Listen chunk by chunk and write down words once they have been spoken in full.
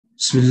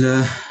بسم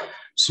الله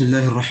بسم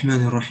الله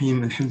الرحمن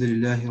الرحيم الحمد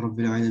لله رب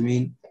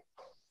العالمين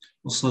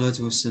والصلاة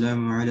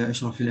والسلام على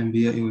أشرف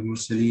الأنبياء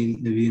والمرسلين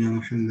نبينا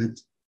محمد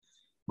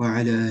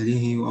وعلى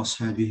آله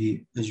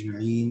وأصحابه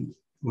أجمعين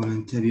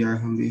ومن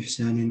تبعهم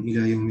بإحسان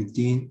إلى يوم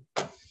الدين.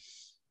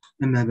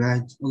 أما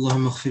بعد،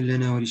 اللهم اغفر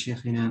لنا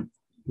ولشيخنا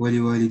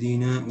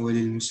ولوالدينا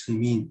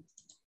وللمسلمين.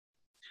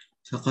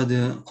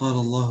 فقد قال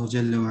الله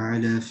جل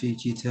وعلا في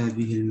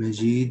كتابه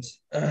المجيد: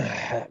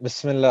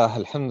 بسم الله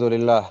الحمد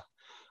لله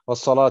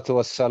والصلاة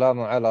والسلام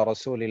على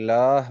رسول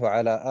الله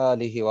وعلى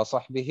آله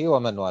وصحبه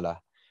ومن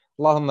والاه.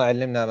 اللهم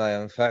علمنا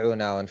ما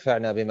ينفعنا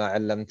وانفعنا بما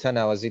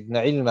علمتنا وزدنا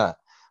علما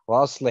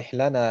وأصلح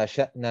لنا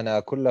شأننا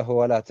كله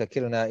ولا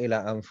تكلنا إلى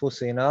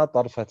أنفسنا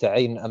طرفة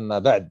عين. أما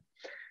بعد.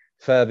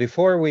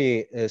 Before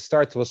we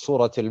start with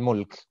Surah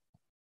Al-Mulk,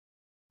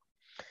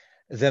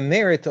 the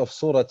merit of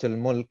Surah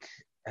Al-Mulk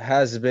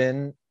has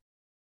been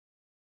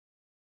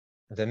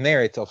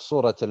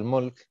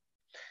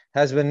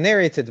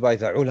narrated by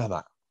the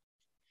ulama.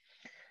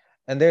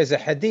 And there's a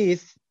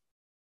hadith,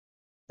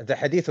 the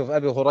hadith of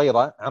Abu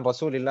Hurairah عن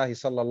رسول الله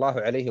صلى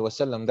الله عليه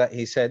وسلم, that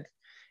he said,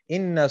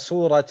 إن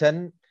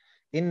سورة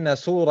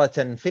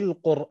في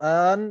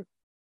القرآن,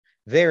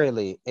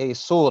 verily a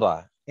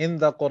surah in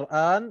the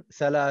Quran,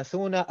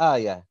 30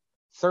 آية,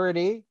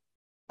 30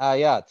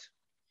 آيات,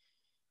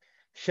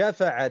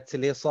 شفعت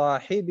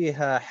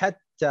لصاحبها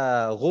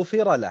حتى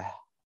غفر له,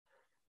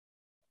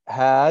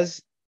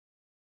 has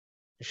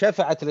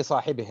شفعت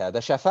لصاحبها. The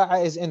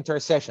shafa'a is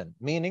intercession,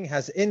 meaning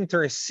has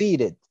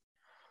interceded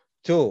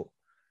to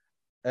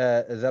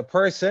the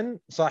person.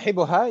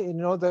 صاحبها, you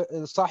know, the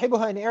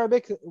صاحبها in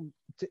Arabic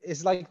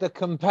is like the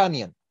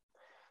companion.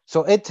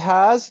 So it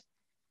has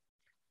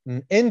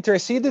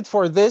interceded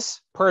for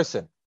this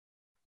person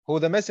who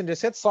the messenger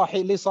said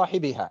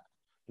لصاحبها.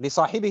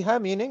 لصاحبها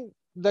meaning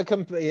the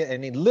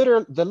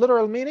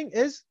literal meaning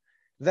is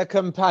the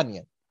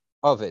companion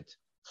of it.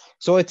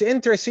 So it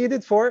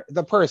interceded for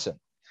the person.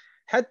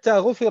 حتى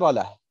غفر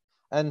له,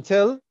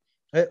 until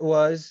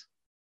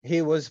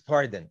he was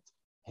pardoned,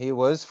 he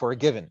was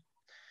forgiven.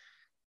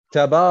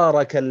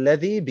 تبارك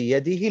الذي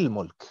بيده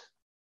الملك.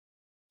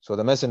 So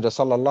the Messenger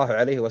sallallahu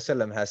alaihi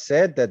wasallam has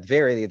said that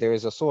verily there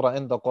is a surah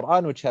in the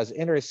Quran which has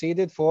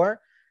interceded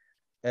for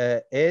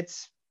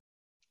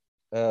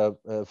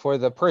for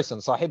the person,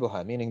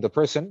 صاحبها, meaning the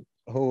person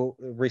who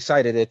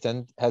recited it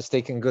and has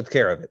taken good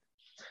care of it.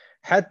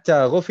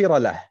 حتى غفر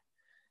له,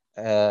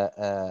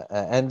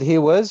 and he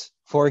was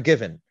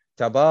forgiven.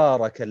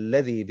 تبارك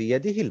الذي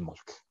بيده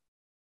الملك,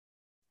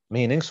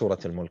 meaning Surah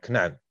Al-Mulk.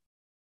 نعم.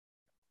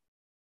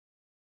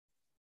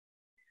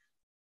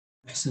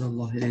 أحسن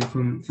الله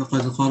إليكم.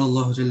 فقد قال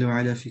الله جل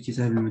وعلا في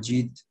كتاب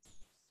المجيد: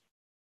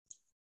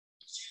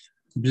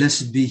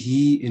 Blessed be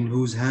he in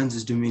whose hands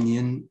is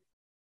dominion.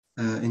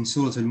 In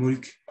Surah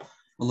Al-Mulk,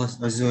 Allah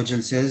Azza wa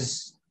Jal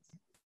says,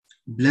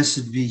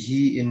 Blessed be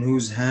he in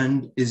whose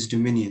hand is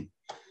dominion,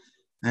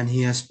 and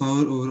he has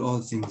power over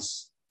all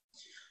things.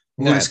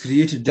 Who has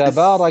created death.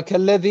 تبارك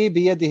الذي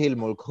بيده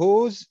الملك,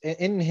 whose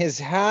in his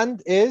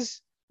hand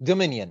is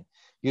dominion.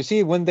 You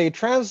see, when they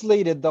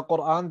translated the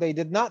Quran, they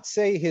did not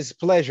say his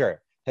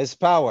pleasure, his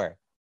power,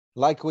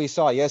 like we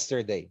saw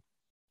yesterday.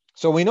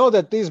 So we know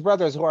that these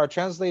brothers who are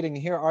translating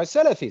here are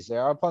Salafis. They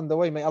are upon the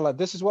way. May Allah,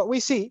 this is what we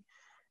see,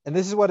 and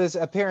this is what is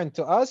apparent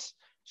to us.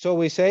 So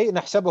we say,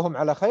 نحسبهم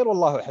على خير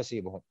والله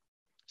حسيبهم.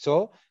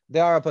 So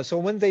they are. So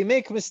when they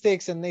make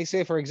mistakes and they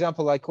say, for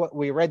example, like what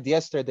we read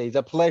yesterday,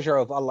 the pleasure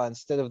of Allah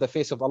instead of the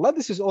face of Allah,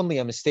 this is only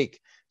a mistake.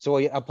 So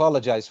we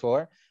apologize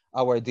for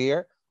our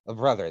dear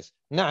brothers.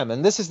 Naam,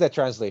 and this is the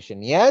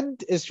translation.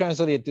 Yad is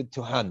translated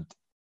to hand,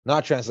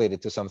 not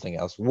translated to something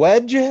else.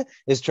 Wajh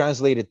is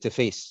translated to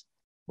face.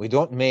 We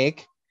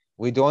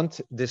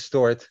don't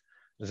distort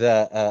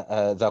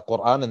the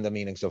Quran and the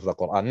meanings of the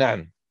Quran.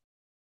 Naam.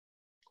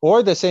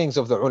 Or the sayings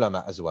of the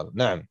ulama as well.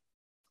 Naam.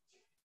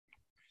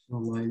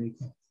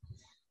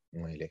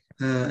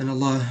 And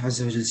Allah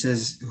Azza wa Jal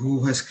says,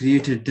 who has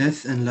created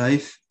death and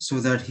life so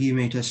that he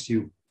may test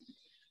you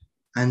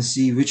and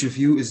see which of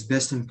you is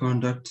best in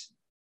conduct,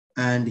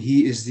 and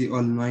he is the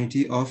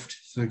Almighty, oft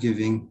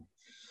forgiving.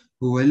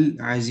 Huwa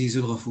al-Aziz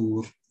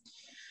al-Ghafur,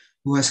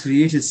 who has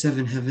created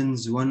 7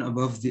 heavens one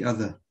above the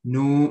other.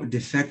 No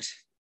defect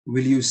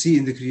will you see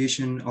in the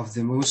creation of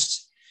the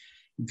most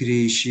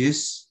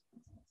gracious,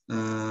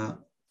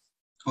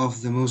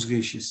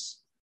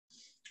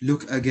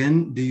 Look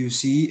again, do you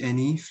see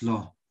any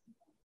flaw?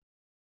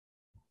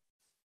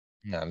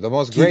 No, the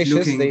most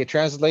gracious, they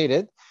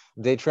translated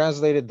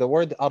the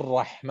word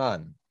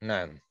Ar-Rahman.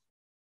 No.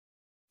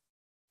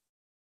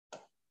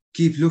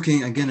 Keep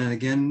looking again and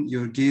again,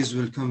 your gaze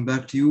will come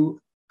back to you,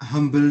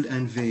 humbled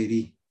and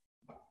very,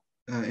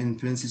 in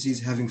parentheses,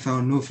 having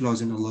found no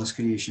flaws in Allah's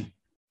creation.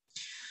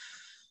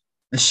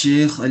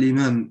 Al-Shaykh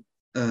Al-Imam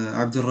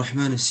Abdul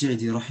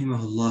As-Si'di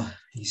rahimahullah,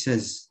 he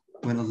says,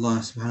 when Allah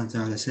subhanahu wa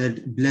ta'ala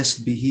said,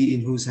 Blessed be he in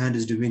whose hand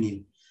is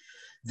dominion.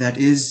 That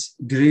is,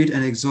 great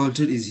and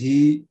exalted is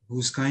he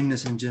whose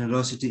kindness and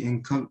generosity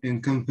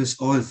encompass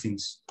all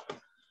things.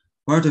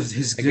 Part of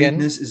his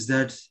greatness is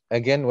that...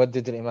 Again, what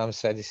did Imam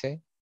As-Si'di say?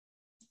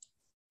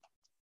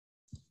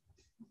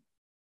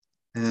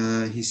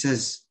 He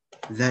says,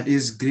 that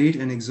is great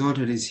and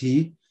exalted is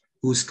he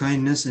whose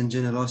kindness and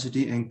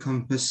generosity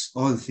encompass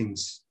all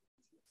things.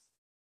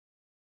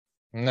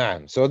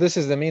 نعم. So this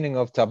is the meaning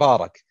of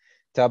Tabarak.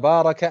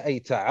 Tabarak ay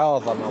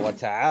ta'azama wa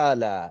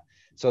ta'ala.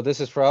 So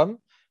this is from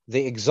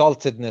the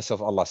exaltedness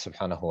of Allah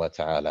subhanahu wa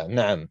ta'ala.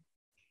 نعم.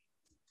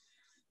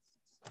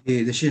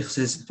 The Shaykh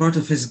says, part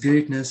of his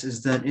greatness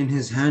is that in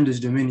his hand is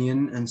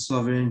dominion and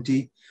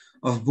sovereignty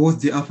of both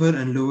the upper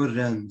and lower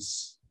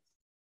realms.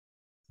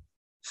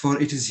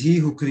 For it is he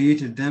who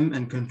created them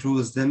and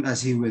controls them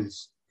as he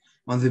wills,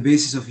 on the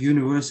basis of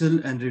universal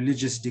and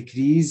religious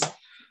decrees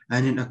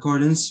and in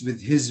accordance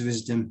with his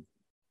wisdom.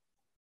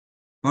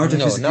 Part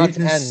of his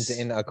greatness... and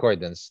in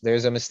accordance.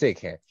 There's a mistake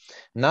here.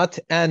 Not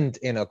and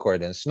in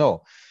accordance.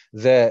 No,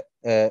 the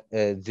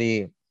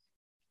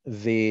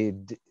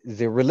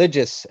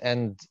religious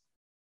and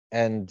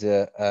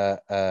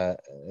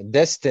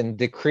destined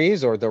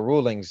decrees, or the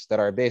rulings that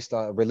are based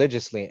on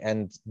religiously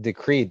and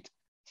decreed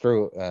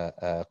through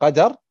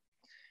qadar,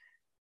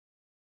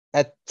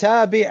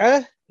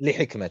 التابعة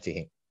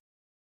لحكمته.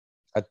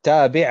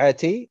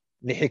 التابعة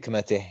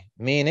لحكمته,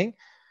 meaning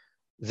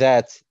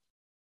that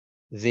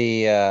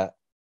can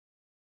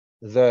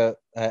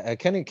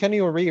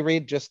you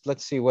reread, just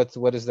let's see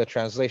what is the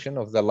translation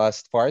of the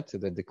last part,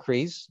 the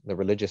decrees, the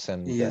religious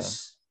and...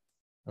 Yes.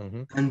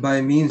 And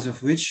by means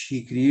of which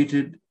he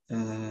created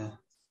what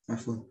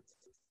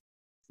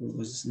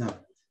was this now?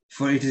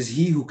 For it is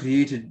he who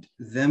created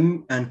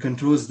them and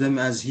controls them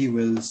as he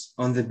wills,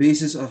 on the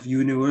basis of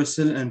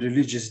universal and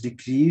religious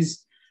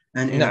decrees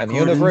and in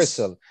accordance...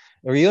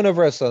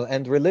 universal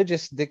and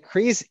religious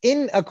decrees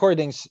in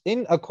accordance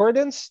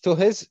to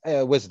his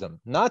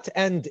wisdom, not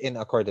and in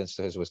accordance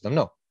to his wisdom.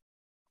 No,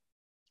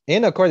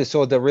 in accordance.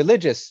 So the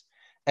religious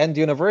and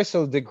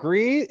universal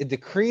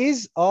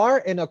decrees are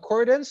in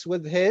accordance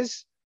with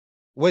his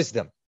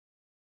wisdom.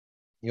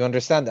 You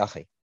understand,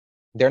 Akhi?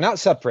 They're not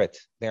separate.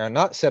 They are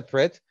not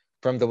separate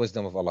from the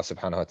wisdom of Allah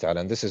subhanahu wa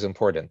ta'ala, and this is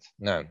important.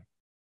 Naam.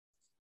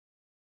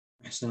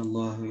 This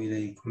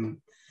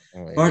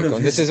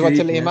is what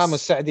Imam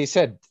As-Si'di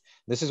said.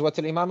 This is what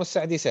Imam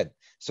As-Si'di said.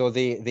 So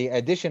the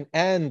addition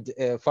and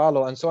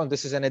follow and so on,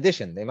 this is an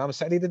addition. Imam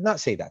As-Si'di did not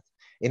say that.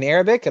 In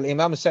Arabic,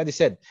 Imam As-Si'di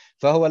said,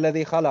 فَهُوَ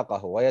الَّذِي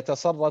خَلَقَهُ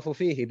وَيَتَصَرَّفُ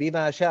فِيهِ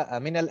بِمَا شَاءَ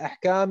مِنَ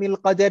الْأَحْكَامِ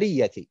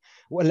الْقَدَرِيَّةِ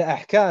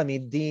وَالْأَحْكَامِ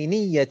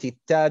الدِّينِيَّةِ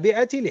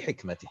التَّابِعَةِ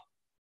لِحِكْمَتِهِ.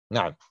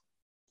 نعم.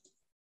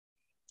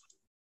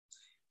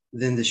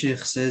 Then the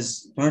Shaykh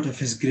says, part of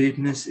his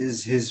greatness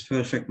is his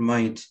perfect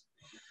might,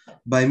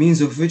 by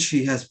means of which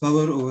he has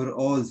power over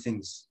all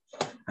things,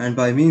 and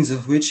by means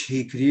of which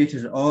he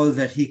created all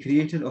that he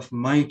created of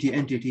mighty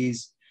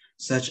entities,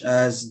 such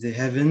as the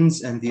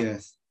heavens and the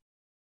earth.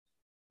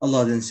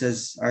 Allah then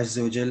says,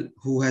 Azza wa Jal,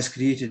 who has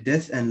created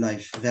death and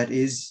life. That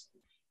is,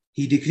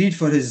 he decreed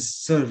for his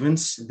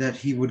servants that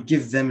he would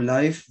give them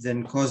life,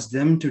 then cause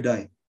them to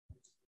die.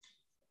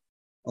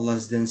 Allah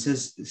then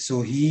says,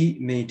 so he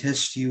may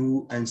test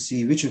you and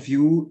see which of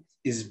you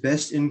is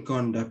best in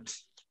conduct.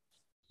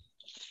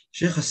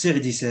 Shaykh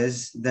As-Si'di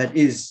says, that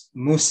is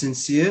most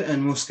sincere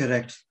and most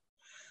correct.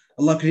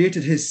 Allah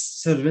created his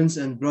servants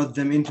and brought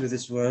them into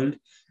this world,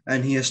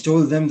 and he has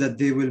told them that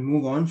they will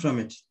move on from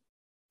it.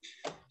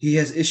 He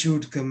has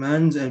issued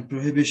commands and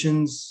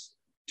prohibitions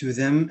to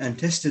them and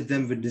tested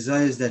them with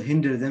desires that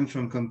hinder them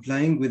from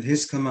complying with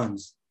his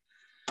commands.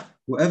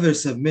 Whoever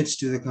submits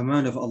to the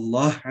command of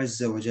Allah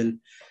Azza wa Jal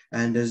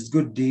and does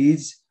good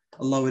deeds,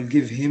 Allah will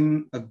give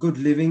him a good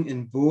living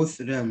in both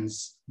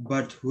realms.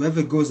 But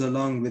whoever goes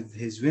along with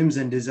his whims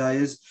and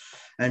desires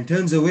and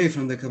turns away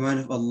from the command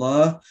of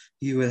Allah,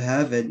 he will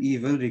have an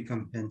evil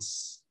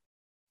recompense.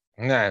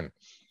 نعم.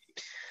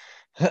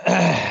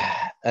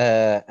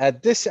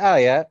 At this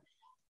ayah,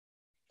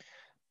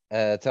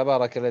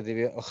 تبارك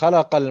الذي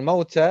خلق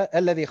الموت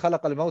الذي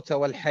خلق الموت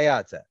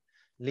والحياة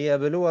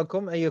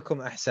ليبلوكم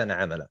أيكم أحسن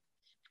عملا.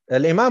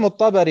 Imam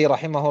al-Tabari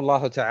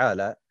rahimahullah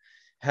ta'ala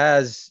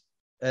has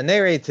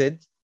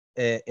narrated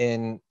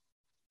in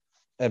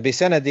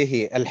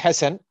بسنده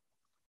الحسن,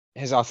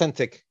 his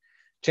authentic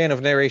chain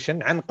of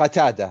narration, عن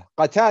قتادة.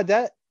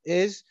 قتادة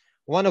is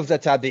one of the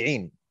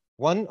tabi'een,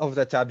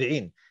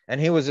 and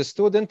he was a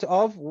student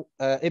of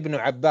Ibn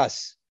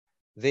Abbas,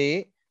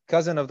 the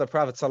cousin of the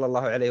Prophet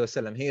sallallahu alaihi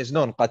wasallam. He is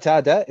known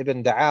Qatada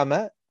ibn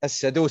Da'ama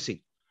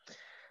as-Sadusi.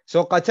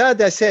 So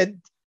Qatada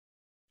said,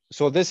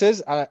 so this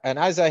is, and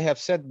as I have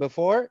said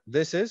before,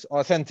 this is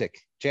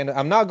authentic.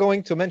 I'm not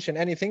going to mention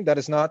anything that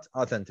is not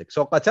authentic.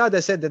 So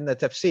Qatada said in the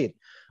tafsir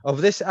of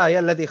this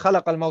ayah, الذي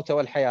خلق الموت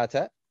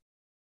والحياة,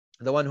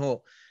 the one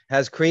who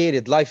has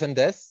created life and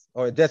death,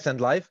 or death and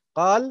life,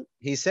 قال,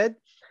 he said,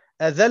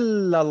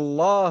 أذل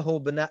الله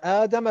ابن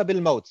آدم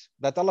بالموت,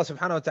 that Allah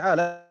subhanahu wa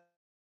ta'ala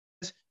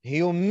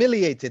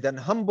humiliated and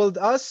humbled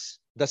us,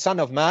 the son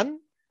of man,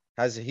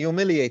 has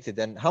humiliated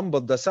and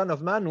humbled the son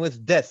of man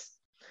with death.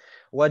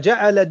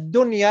 وَجَعَلَ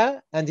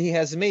الدُّنْيَا, and he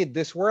has made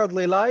this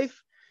worldly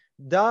life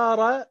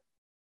دَارَ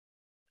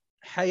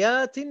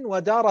حياة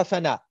ودار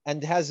فناء,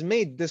 and has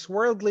made this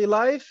worldly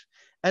life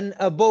an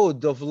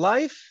abode of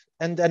life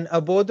and an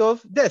abode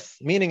of death,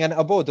 meaning an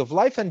abode of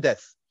life and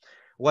death.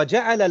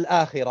 وجعل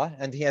الآخرة,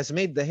 and he has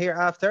made the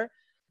hereafter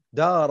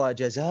دار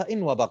جزاء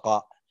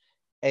وبقاء,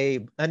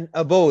 an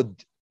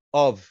abode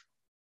of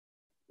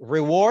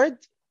reward,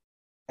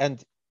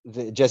 and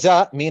the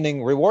jaza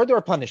meaning reward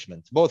or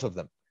punishment, both of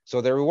them.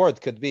 So the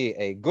reward could be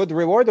a good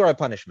reward or a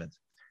punishment.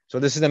 So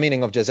this is the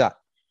meaning of jaza.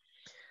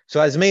 So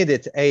has made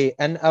it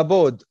an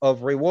abode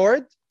of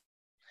reward,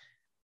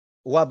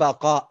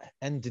 wabaqa,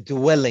 and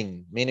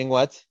dwelling, meaning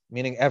what?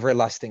 Meaning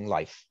everlasting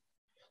life.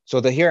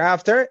 So the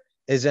hereafter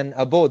is an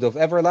abode of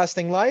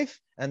everlasting life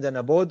and an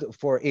abode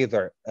for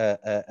either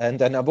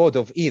and an abode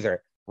of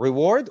either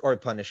reward or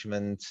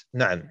punishment.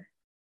 نعم.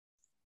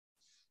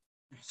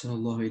 أحسن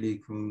الله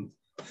إليكم.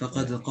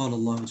 فقد قال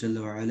الله جل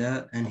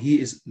وعلا, and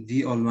he is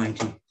the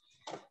Almighty.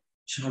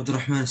 Shaykh Abdul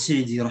Rahman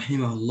As-Si'di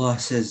rahimahullah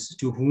says,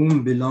 to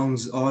whom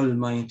belongs all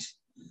might,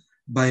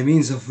 by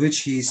means of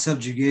which he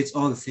subjugates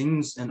all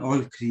things and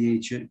all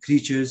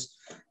creatures,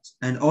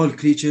 and all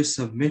creatures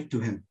submit to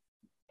him.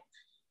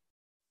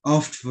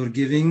 Oft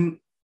forgiving,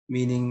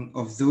 meaning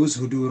of those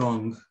who do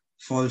wrong,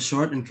 fall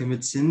short and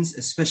commit sins,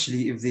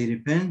 especially if they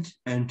repent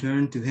and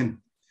turn to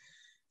him.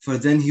 For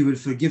then he will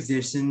forgive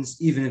their sins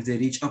even if they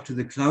reach up to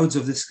the clouds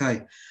of the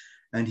sky,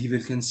 and he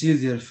will conceal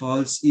their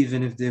faults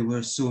even if there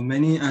were so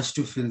many as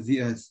to fill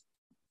the earth.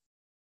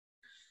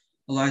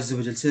 Allah Azza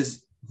wa Jal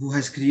says, who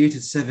has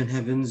created 7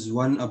 heavens,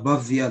 one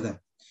above the other.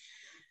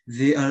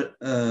 They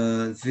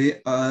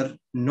are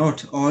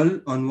not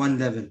all on one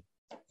level.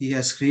 He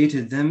has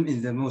created them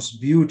in the most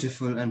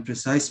beautiful and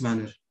precise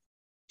manner.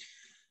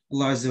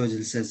 Allah Azza wa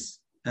Jal says,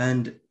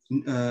 and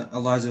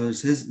Allah Azza wa Jal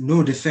says,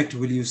 no defect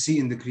will you see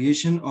in the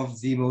creation of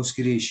the most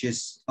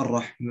gracious,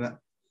 Ar-Rahman.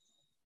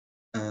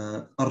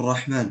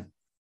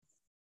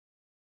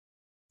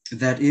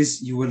 That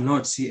is, you will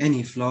not see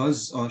any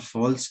flaws or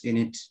faults in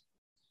it.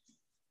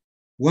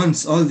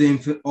 Once all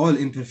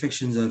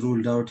imperfections are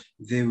ruled out,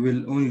 there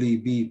will only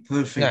be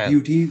perfect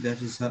beauty.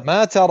 That is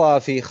ما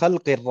ترى في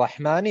خلق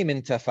الرحمن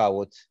من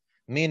تفاوت,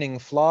 meaning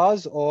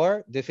flaws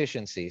or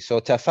deficiency. So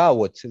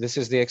تفاوت, this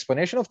is the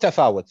explanation of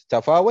تفاوت.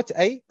 تفاوت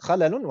أي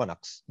خلل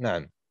ونقص.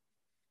 نعم.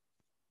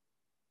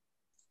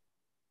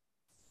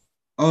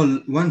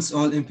 Once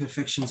all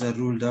imperfections are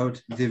ruled out,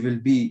 there will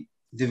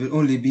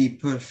only be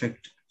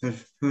perfect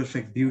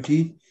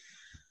beauty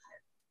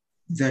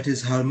that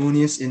is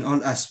harmonious in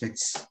all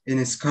aspects, in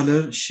its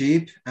color,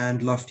 shape,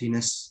 and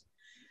loftiness,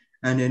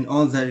 and in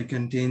all that it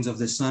contains of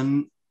the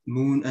sun,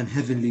 moon, and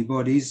heavenly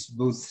bodies,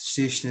 both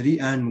stationary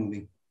and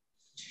moving.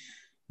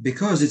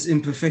 Because its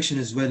perfection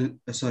is well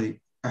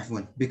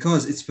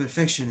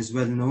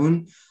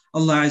known,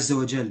 Allah Azza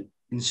wa Jal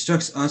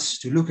instructs us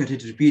to look at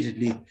it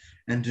repeatedly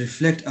and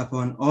reflect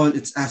upon all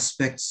its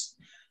aspects.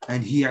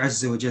 And He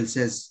Azza wa Jal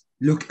says,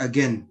 look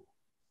again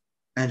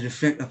and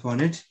reflect upon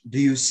it. Do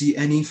you see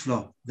any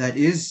flaw? That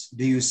is,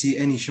 do you see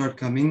any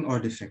shortcoming or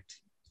defect?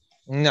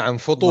 نعم,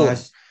 فطور.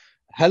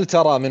 هل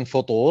ترى من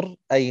فطور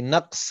أي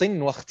نقص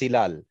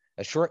واختلال,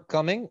 a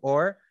shortcoming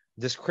or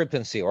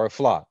discrepancy or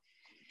flaw.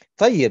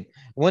 طيب,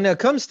 when it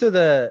comes to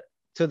the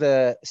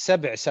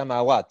سبع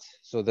سماوات,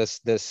 so this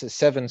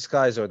 7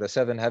 skies or the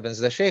 7 heavens,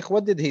 the Shaykh,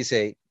 what did he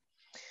say?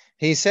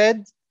 He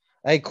said,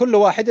 أي كل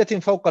واحدة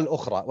فوق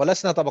الأخرى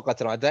ولسنا طبقة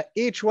واحدة, that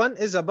each one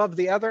is above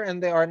the other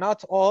and they are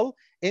not all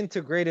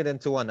integrated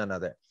into one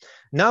another.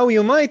 Now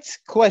you might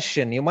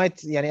question, you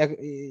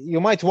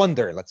might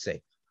wonder, let's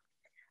say,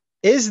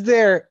 is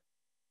there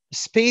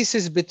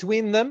spaces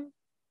between them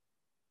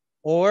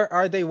or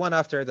are they one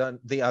after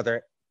the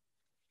other?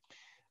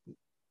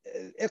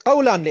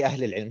 قولان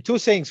لأهل العلم, 2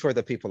 sayings for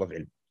the people of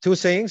ilm, 2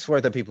 sayings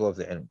for the people of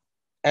the ilm.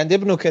 And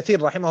Ibn Kathir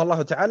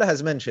rahimahullah ta'ala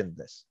has mentioned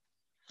this.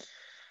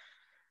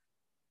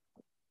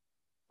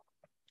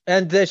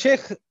 And the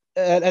Shaykh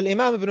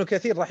Al-Imam Ibn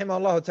Kathir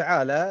rahimahullah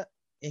ta'ala,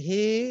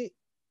 he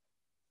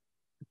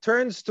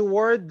turns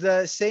toward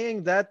the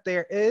saying that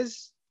there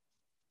is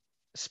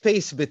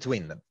space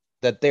between them,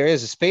 that there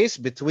is a space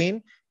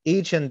between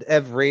each and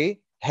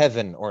every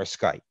heaven or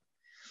sky.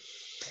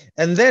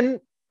 And then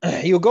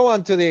you go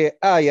on to the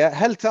ayah,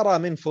 هل ترى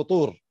من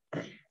فطور.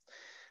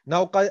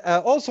 Now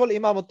also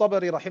Imam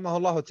Al-Tabari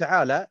rahimahullah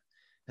ta'ala,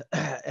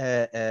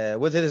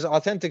 with his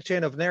authentic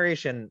chain of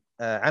narration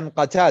عن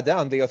قتادة,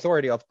 on the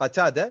authority of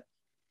Qatada,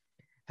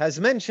 has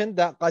mentioned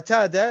that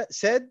Qatada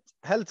said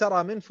هل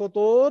ترى من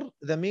فطور,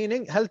 the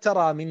meaning هل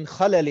ترى من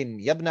خلل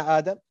يا ابن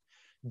آدم,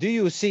 do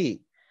you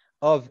see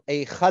of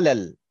a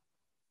khalal,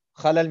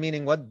 khalal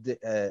meaning what?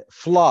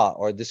 Flaw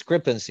or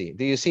discrepancy.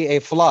 Do you see a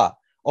flaw,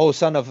 O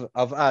son of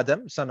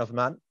Adam, son of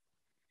man?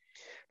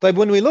 But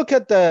when we look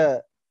at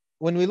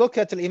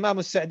Al-Imam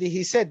As-Sa'di,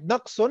 he said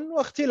naqsun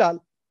wa ikhtilal,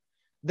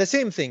 the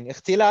same thing.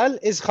 Ikhtilal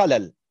is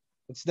khalal,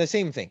 it's the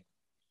same thing.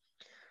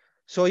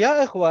 So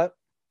ya ikhwa,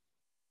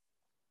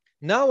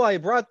 now I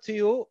brought to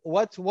you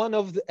what one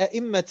of the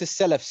A'immat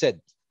al-Salaf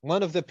said,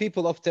 one of the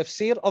people of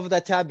tafsir of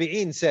the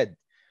Tabi'een said.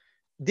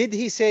 Did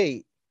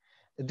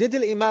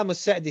Al-Imam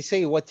As-Sa'di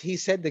say what he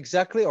said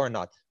exactly or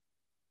not?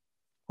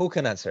 Who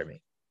can answer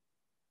me?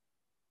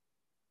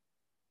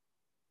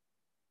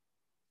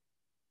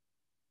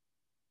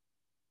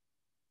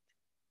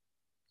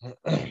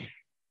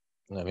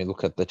 Let me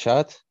look at the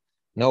chat.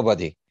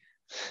 Nobody.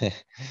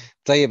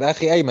 طيب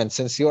أخي أيمن,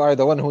 since you are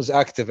the one who's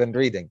active and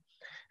reading,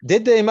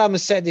 did the Imam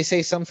As-Si'di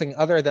say something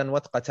other than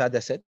what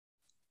Qatada said?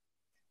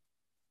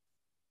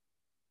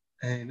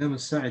 Imam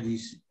As-Si'di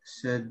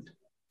said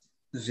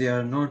they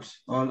are not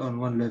all on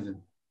one level.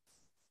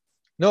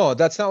 No,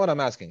 that's not what I'm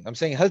asking. I'm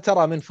saying هل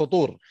ترى من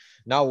فطور.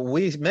 Now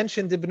we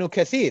mentioned Ibn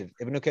Kathir.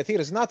 Ibn Kathir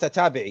is not a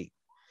tabi'i.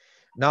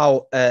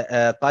 Now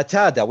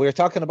Qatada, we're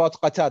talking about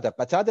Qatada.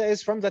 Qatada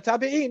is from the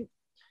tabi'in.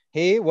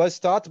 He was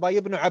taught by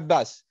Ibn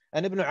Abbas,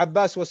 and Ibn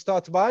Abbas was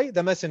taught by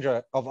the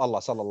Messenger of Allah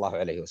sallallahu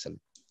alayhi wasallam.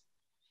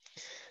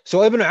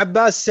 So Ibn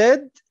Abbas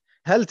said,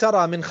 هل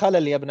ترى من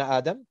خلل يا ابن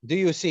آدم? Do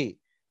you see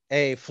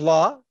a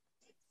flaw,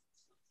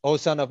 O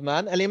son of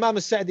man? Al-Imam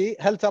As-Si'di,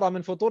 هل ترى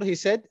من فطور? He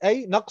said,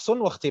 أي نقص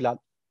واختلال.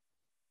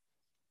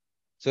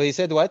 So he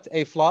said what?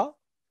 A flaw.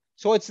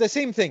 So it's the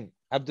same thing.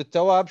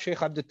 Abdul-Tawwab,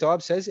 Sheikh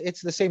Abdul-Tawwab says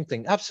it's the same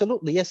thing.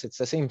 Absolutely, yes, it's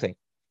the same thing.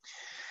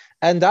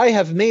 And I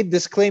have made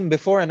this claim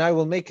before and I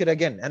will make it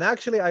again. And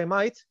actually I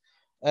might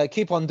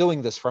keep on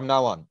doing this from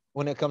now on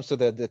when it comes to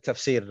the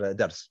tafsir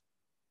dars,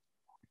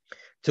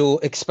 to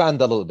expand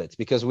a little bit,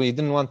 because we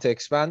didn't want to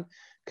expand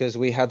because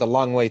we had a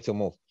long way to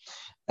move.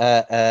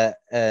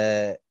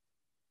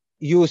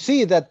 You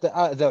see that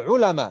the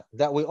ulama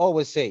that we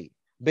always say,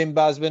 Bin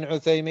Baz, bin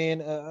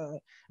Uthaymin,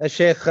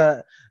 Sheikh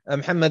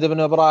Muhammad ibn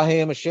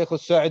Ibrahim, Sheikh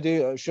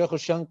Al-Sa'di, Sheikh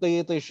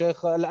Al-Shanqiti,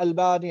 Sheikh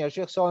Al-Albani,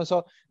 Sheikh so and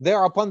so, they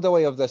are upon the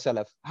way of the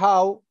Salaf.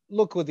 How?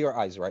 Look with your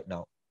eyes right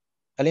now.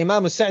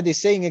 Al-Imam Al-Sa'di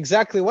is saying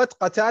exactly what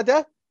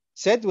Qatada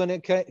said when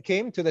it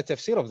came to the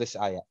tafsir of this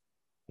ayah.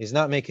 He's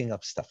not making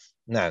up stuff.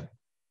 Naam.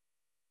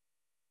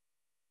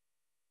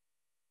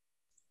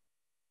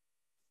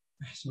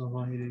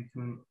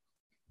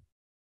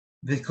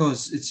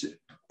 Because it's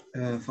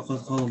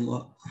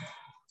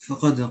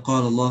فقد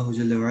قال الله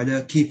جل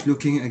وعلا, keep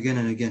looking again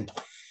and again.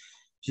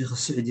 Shaykh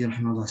As-Si'di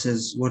rahimahullah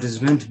says what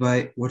is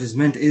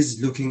meant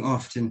is looking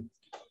often,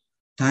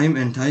 time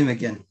and time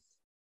again.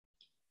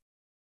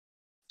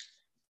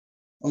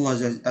 Allah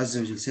Azza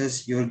wa Jal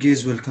says, your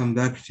gaze will come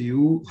back to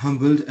you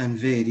humbled and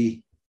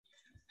weary,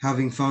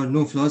 having found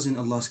no flaws in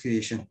Allah's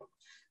creation,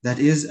 that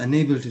is,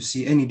 unable to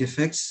see any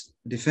defects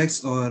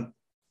or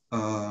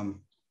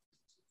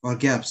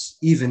gaps,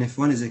 even if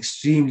one is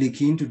extremely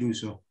keen to do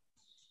so.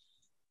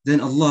 Then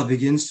Allah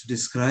begins to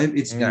describe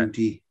its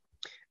beauty.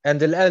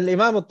 And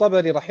Imam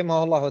Al-Tabari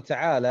rahimahullah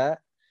ta'ala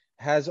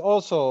has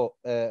also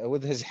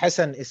with his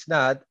Hasan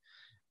Isnad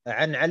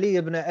عن علي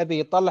ibn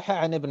Abi Talha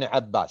عن ibn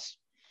Abbas.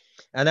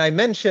 And I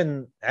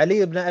mention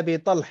Ali ibn Abi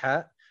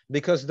Talha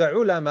because the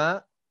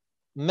ulama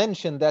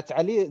mentioned that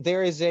Ali,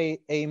 there is a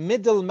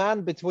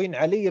middleman between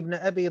Ali ibn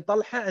Abi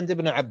Talha and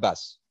ibn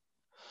Abbas.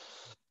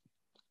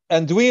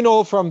 And we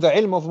know from the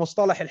ilm of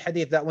Mustalah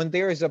al-Hadith that when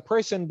there is a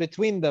person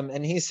between them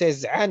and he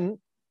says an,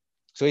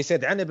 so he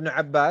said an ibn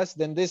Abbas,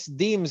 then this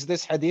deems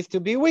this hadith to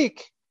be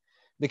weak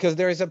because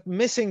there is a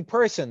missing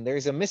person, there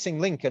is a missing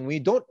link, and we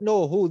don't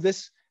know who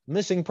this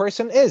missing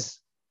person is.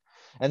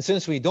 And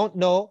since we don't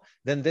know,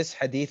 then this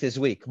hadith is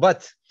weak.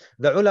 But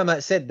the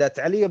ulama said that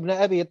Ali ibn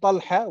Abi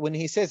Talha, when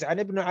he says an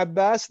ibn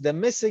Abbas, the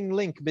missing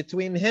link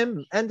between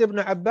him and ibn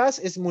Abbas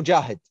is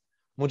Mujahid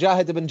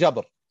ibn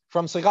Jabr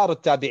from Sigar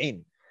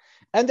al-Tabi'in.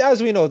 And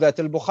as we know that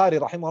Al-Bukhari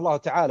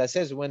rahimahullah ta'ala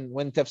says when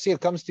tafsir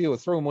comes to you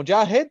through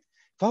Mujahid,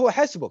 فَهُوَ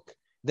حَسْبُكَ,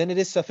 then it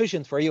is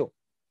sufficient for you.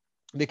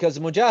 Because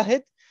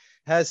Mujahid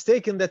has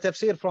taken the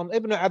tafsir from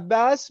Ibn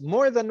Abbas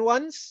more than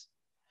once,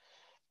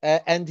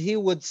 and he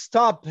would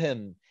stop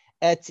him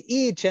at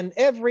each and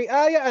every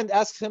ayah and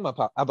ask him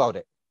about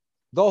it.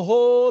 The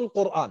whole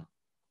Quran.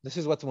 This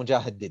is what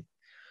Mujahid did.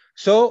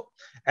 So,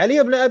 Ali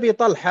ibn Abi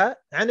Talha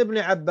and Ibn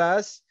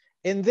Abbas,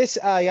 in this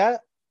ayah,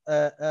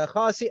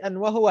 خَاسِئًا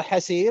وَهُوَ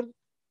حَسِيرٌ,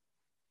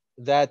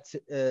 that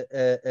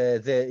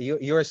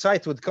your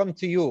sight would come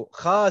to you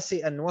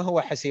خَاسِئًا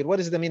وَهُوَ حَسِيرٌ. What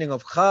is the meaning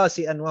of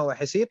خَاسِئًا وَهُوَ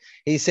حَسِيرٌ?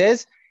 He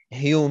says,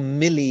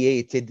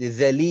 humiliated,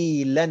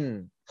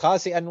 ذَلِيلًا.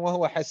 خَاسِئًا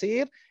وَهُوَ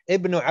حَسِيرٌ.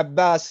 Ibn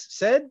Abbas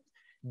said,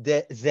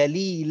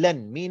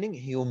 ذَلِيلًا, meaning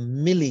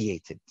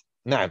humiliated.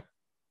 نعم.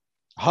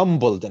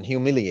 Humbled and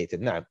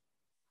humiliated. نعم.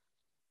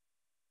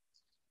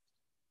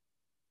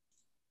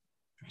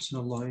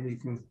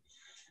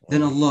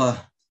 Then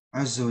Allah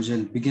Azza wa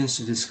Jal begins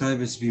to describe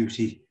its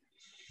beauty.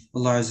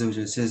 Allah Azza wa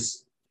Jal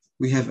says,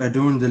 we have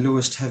adorned the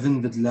lowest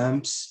heaven with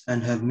lamps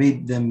and have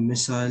made them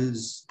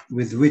missiles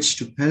with which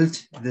to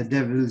pelt the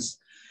devils,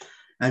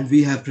 and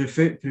we have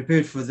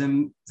prepared for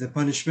them the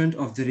punishment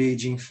of the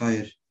raging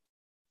fire.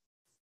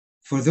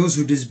 For those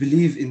who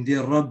disbelieve in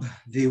their Rabb,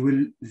 there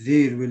will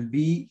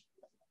be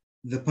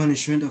the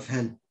punishment of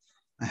hell,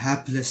 a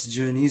hapless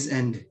journey's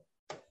end.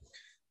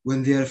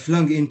 When they are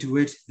flung into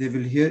it, they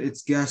will hear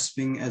its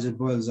gasping as it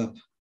boils up,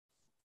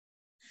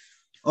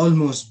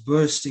 almost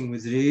bursting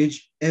with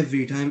rage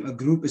every time a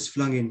group is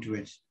flung into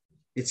it.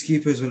 Its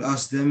keepers will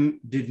ask them,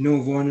 did no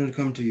warner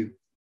come to you?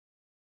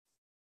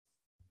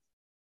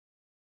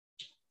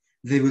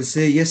 They will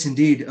say, yes,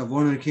 indeed, a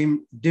warner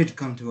did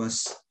come to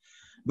us.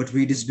 But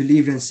we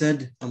disbelieved and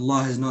said,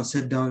 Allah has not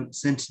sent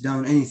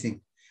down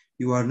anything.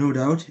 You are no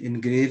doubt in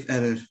grave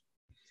error.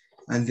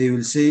 And they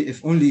will say,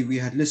 if only we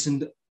had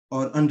listened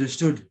or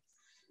understood,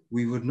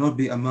 we would not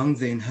be among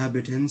the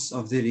inhabitants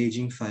of the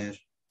raging fire.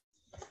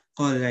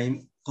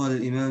 قال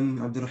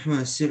الإمام عبد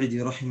الرحمن السعدي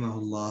رحمه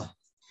الله.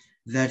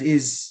 That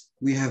is,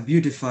 we have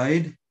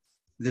beautified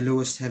the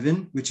lowest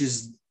heaven, which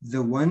is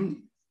the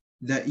one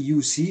that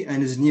you see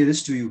and is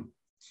nearest to you,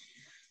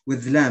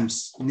 with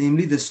lamps,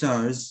 namely the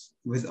stars,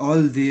 with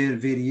all their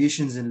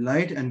variations in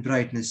light and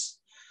brightness.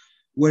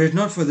 Were it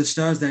not for the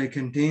stars that it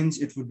contains,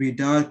 it would be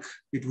dark.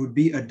 It would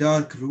be a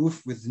dark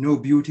roof with no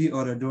beauty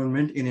or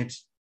adornment in it.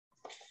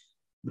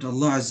 But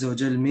Allah Azza wa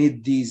Jal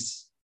made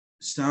these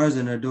stars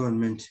an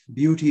adornment,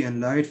 beauty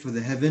and light for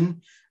the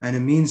heaven, and a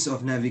means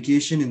of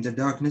navigation in the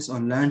darkness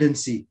on land and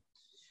sea.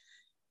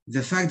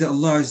 The fact that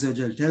Allah Azza wa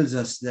Jal tells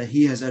us that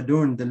He has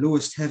adorned the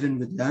lowest heaven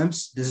with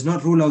lamps does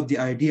not rule out the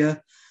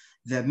idea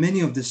that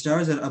many of the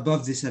stars are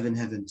above the seven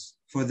heavens,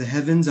 for the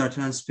heavens are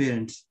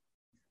transparent.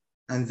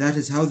 And that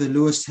is how the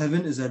lowest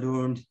heaven is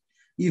adorned,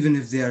 even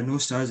if there are no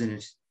stars in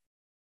it.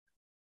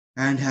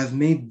 And have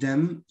made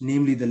them,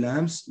 namely the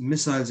lamps,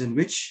 missiles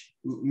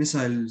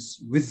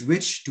with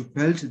which to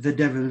pelt the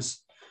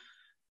devils.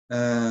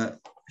 The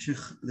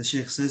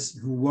Shaykh says,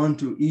 who want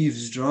to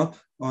eavesdrop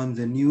on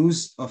the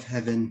news of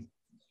heaven.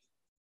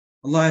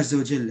 Allah Azza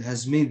wa Jal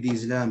has made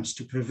these lamps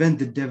to prevent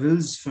the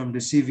devils from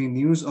receiving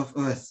news of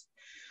earth.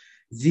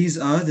 These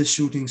are the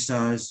shooting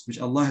stars which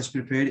Allah has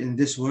prepared in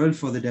this world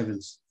for the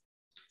devils.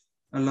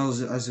 Allah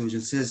Azza wa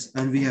Jal says,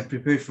 and we have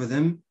prepared for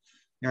them,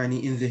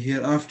 in the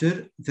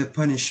hereafter, the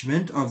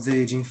punishment of the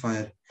raging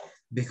fire,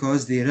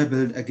 because they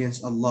rebelled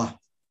against Allah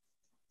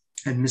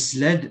and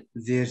misled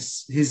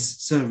His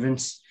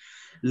servants,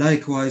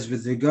 likewise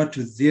with regard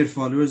to their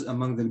followers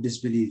among the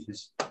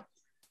disbelievers.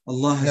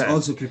 Allah has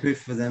also prepared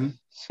for them.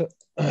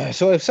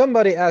 So if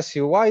somebody asks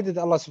you, why did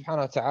Allah subhanahu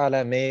wa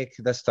ta'ala make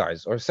the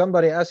stars? Or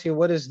somebody asks you,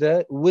 what is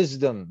the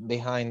wisdom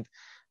behind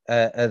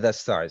the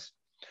stars?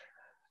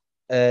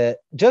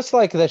 Just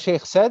like the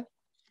Shaykh said,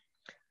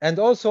 and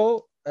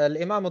also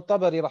Imam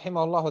al-Tabari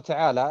rahimahullah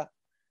ta'ala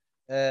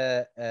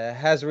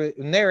has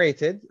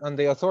narrated on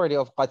the authority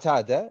of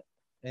Qatada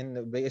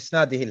in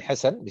بإسناده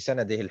الحسن,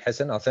 بسنده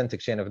الحسن, authentic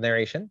chain of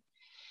narration,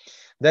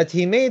 that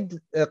he made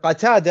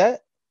Qatada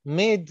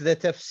made the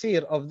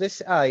tafsir of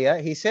this ayah.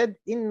 He said,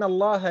 Inna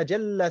Allah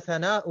jalla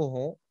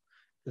thana'uhu,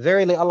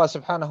 verily Allah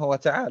subhanahu wa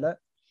ta'ala,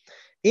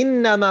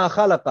 innama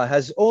khalaqa,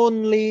 has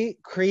only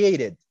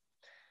created,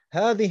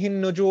 هذه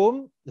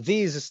النجوم,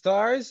 these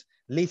stars,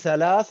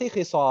 لثلاث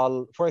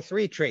خصال, for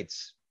three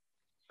traits.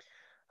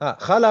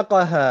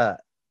 خلقها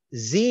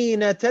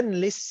زينة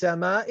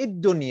للسماء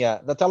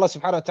الدنيا, that Allah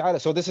subhanahu wa ta'ala,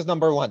 so this is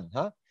number one.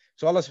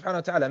 So Allah subhanahu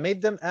wa ta'ala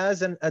made them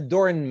as an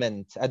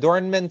adornment.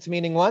 Adornment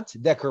meaning what?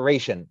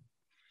 Decoration.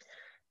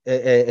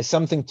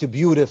 Something to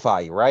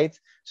beautify, right?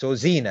 So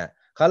zina.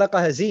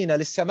 خلقها زينة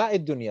للسماء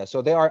الدنيا.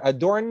 So they are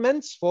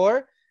adornments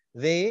for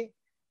the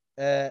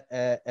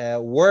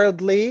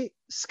worldly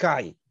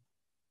sky.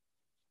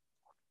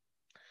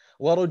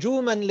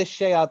 وَرُجُومًا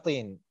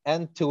لِلشَّيَاطِينَ,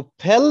 and to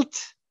pelt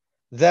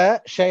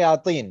the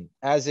shayateen,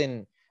 as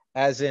in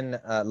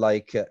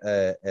like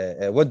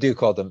what do you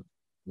call them?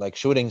 Like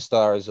shooting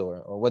stars,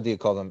 or what do you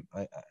call them?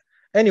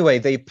 Anyway,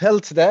 they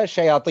pelt the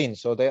shayateen,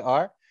 so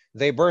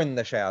they burn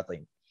the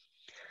shayateen.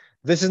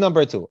 This is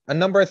number two. And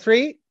number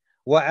three,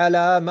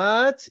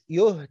 وَعَلَامَاتْ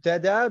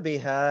يُهْتَدَى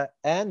بِهَا,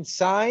 and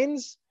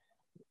signs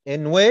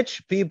in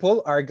which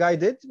people are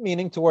guided,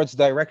 meaning towards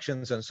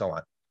directions and so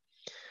on.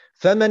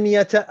 فَمَنْ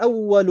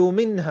يَتَأَوَّلُ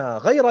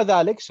مِنْهَا غَيْرَ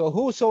ذَلِكَ, so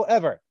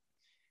whosoever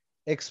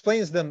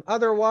explains them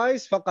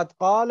otherwise, فَقَدْ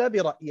قَالَ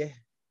بِرَأْيِهِ,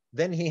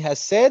 then he has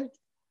said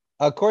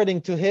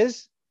according to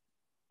his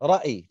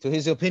ra'i, to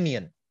his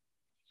opinion.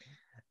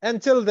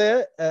 Until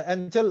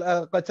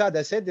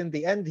Qatada said in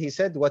the end, he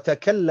said,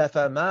 وَتَكَلَّفَ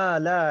مَا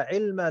لَا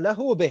عِلْمَ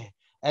لَهُ بِهِ,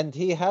 and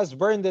he has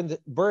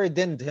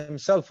burdened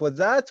himself with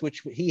that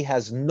which he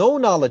has no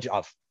knowledge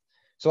of.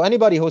 So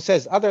anybody who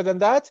says other than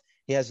that,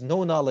 he has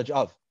no knowledge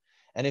of.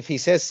 And if he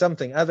says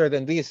something other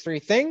than these three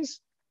things,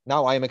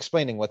 now I am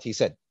explaining what he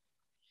said.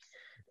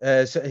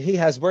 So he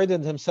has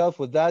burdened himself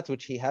with that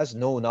which he has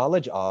no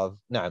knowledge of.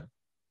 نعم.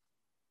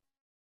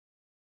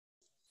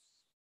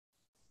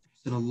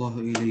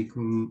 الله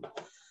إليكم.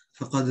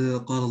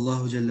 فقد قال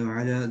الله جل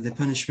وعلا, the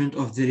punishment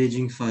of the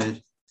raging fire,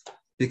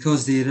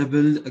 because they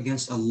rebelled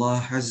against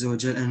Allah Azza wa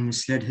Jal and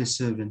misled His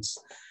servants.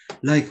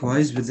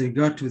 Likewise, with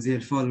regard to their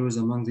followers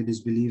among the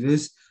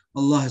disbelievers,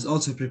 Allah has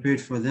also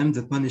prepared for them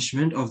the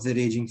punishment of the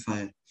raging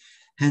fire.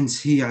 Hence,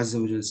 He Azza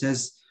wa Jal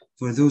says,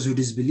 for those who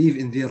disbelieve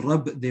in their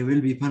Rabb, there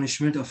will be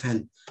punishment of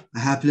hell, a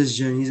hapless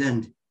journey's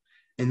end,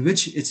 in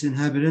which its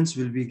inhabitants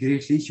will be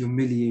greatly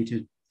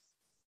humiliated.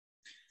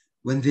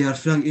 When they are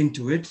flung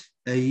into it,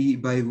 i.e.,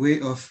 by way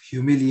of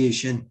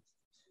humiliation,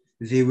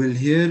 they will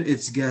hear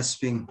its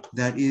gasping,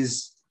 that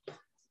is,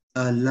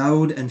 a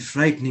loud and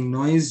frightening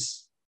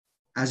noise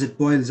as it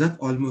boils up,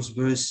 almost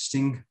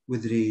bursting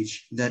with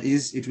rage. That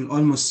is, it will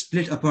almost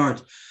split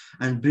apart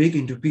and break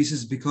into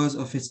pieces because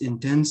of its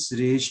intense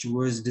rage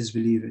towards the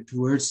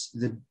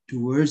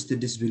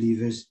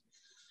disbelievers.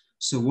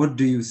 So what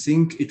do you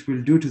think it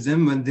will do to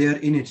them when they are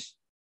in it?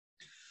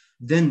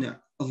 Then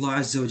Allah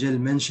Azza wa Jal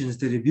mentions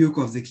the rebuke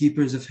of the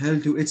keepers of hell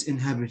to its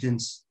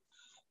inhabitants.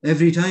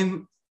 Every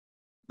time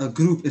a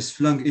group is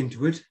flung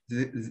into it,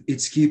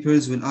 its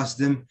keepers will ask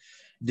them,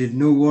 did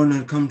no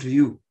warner come to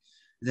you?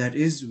 That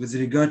is, with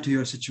regard to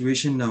your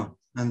situation now,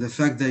 and the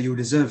fact that you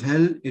deserve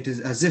hell, it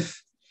is as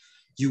if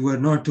you were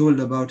not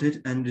told about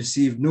it and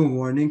received no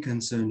warning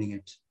concerning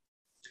it.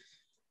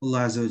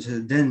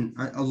 Then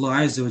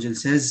Allah Azza wa Jal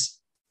says,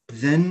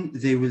 then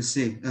they will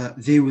say,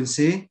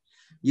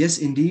 yes,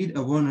 indeed,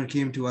 a warner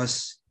came to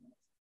us,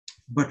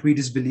 but we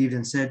disbelieved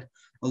and said,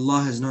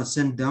 Allah has not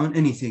sent down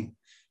anything.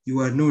 You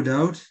are no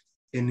doubt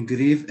in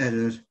grave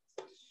error.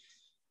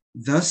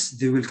 Thus,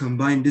 they will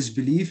combine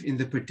disbelief in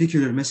the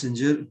particular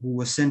messenger who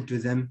was sent to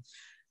them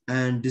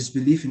and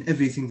disbelief in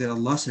everything that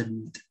Allah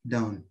sent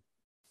down.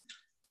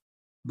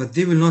 But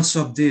they will not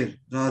stop there.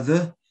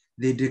 Rather,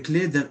 they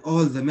declared that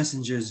all the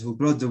messengers who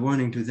brought the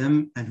warning to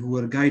them and who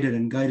were guided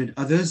and guided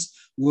others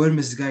were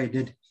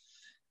misguided.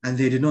 And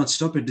they did not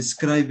stop at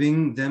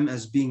describing them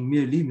as being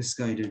merely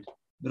misguided.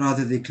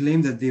 Rather, they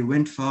claimed that they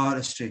went far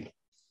astray.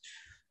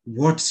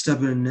 What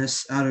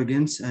stubbornness,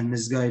 arrogance, and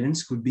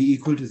misguidance could be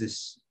equal to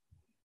this?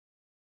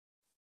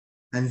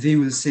 And they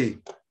will say,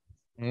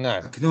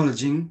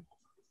 acknowledging.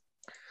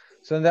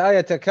 So in the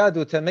ayah,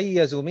 تَكَادُ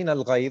تَمَيَّزُ مِنَ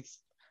الْغَيْظِ,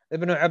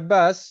 Ibn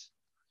Abbas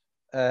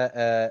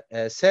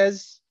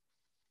says,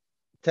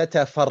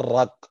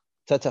 تَتَفَرَّقْ.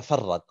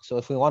 So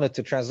if we wanted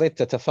to translate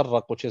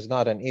تَتَفَرَّقْ, which is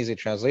not an easy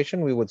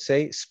translation, we would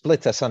say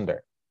split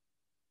asunder.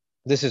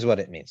 This is what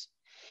it means.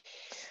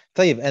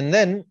 طيب, and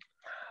then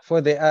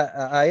for the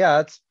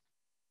ayat,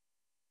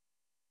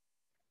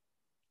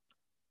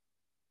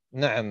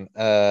 نعم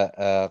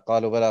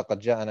قالوا بلى قد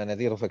جاءنا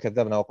نذير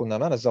فكذبنا وقلنا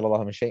ما نزل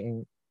الله من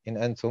شيء إن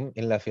أنتم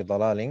إلا في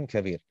ضلال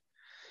كبير.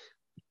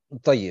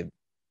 طيب,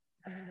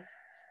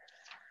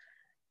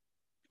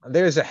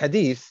 there's a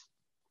hadith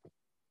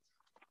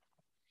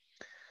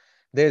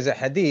in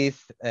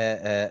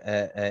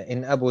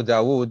Abu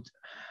Dawood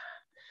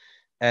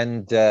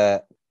and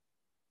in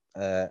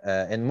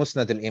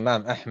Musnad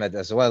al-Imam Ahmad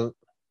as well.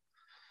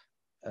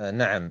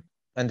 نعم,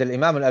 and the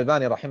Imam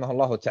al-Albani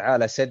rahimahullah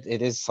ta'ala said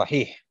it is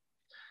sahih.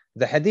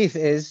 The hadith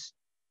is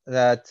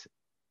that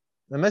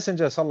the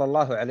Messenger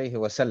sallallahu alayhi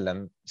wa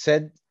sallam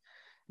said,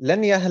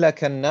 لن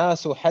يهلك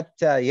الناس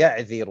حتى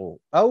يعذروا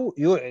أو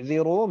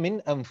يعذروا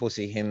من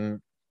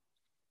أنفسهم.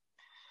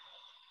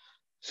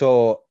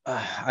 So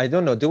I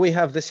don't know, do we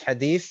have this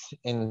hadith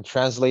in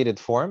translated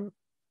form?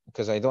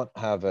 Because I don't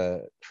have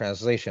a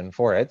translation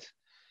for it.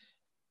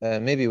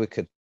 Maybe we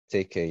could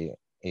take a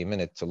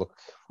minute to look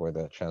for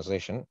the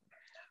translation.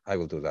 I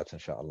will do that,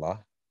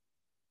 inshallah.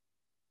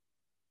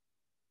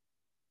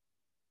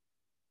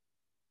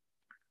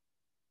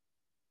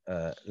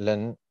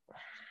 لن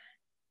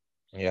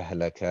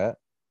يهلك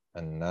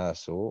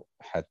الناس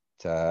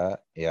حتى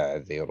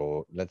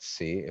يعذروا. Let's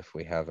see if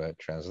we have a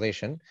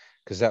translation,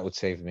 because that would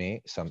save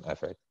me some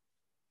effort.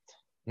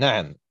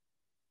 نعم.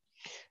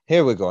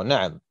 Here we go.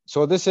 نعم.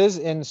 So this is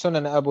in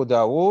Sunan Abu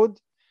Dawood.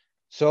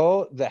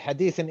 So the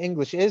hadith in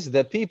English is,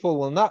 the people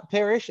will not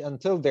perish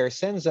until their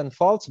sins and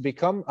faults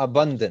become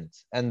abundant,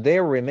 and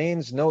there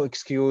remains no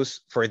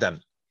excuse for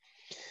them.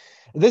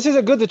 This is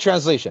a good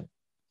translation,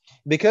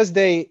 because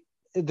the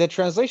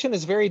translation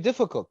is very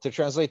difficult to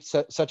translate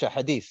such a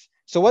hadith.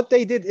 So what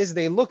they did is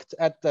they looked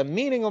at the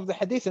meaning of the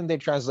hadith and they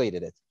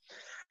translated it.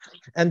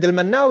 And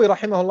Al-Mannawi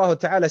rahimahullah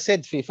ta'ala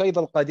said في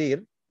فيض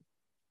القدير,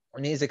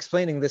 when he is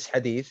explaining this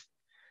hadith,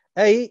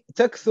 أي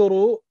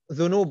تكثر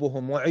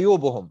ذنوبهم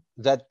وعيوبهم,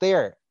 that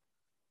their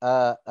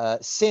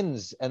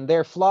sins and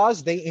their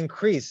flaws, they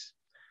increase.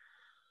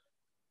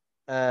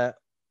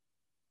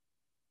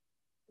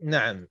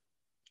 نعم.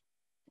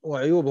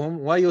 وعيوبهم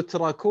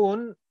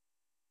ويتركون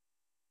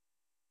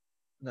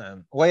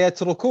نعم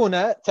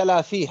ويتركون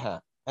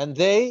تلافيها, and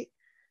they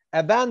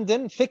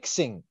abandon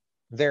fixing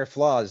their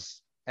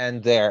flaws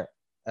and their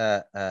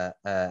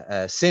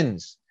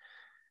sins.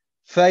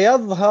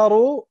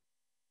 فيظهر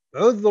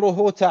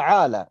عذره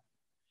تعالى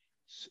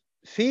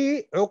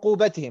في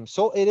عقوبتهم.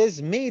 So it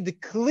is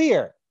made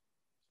clear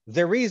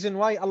the reason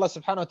why Allah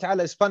subhanahu wa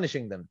ta'ala is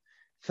punishing them.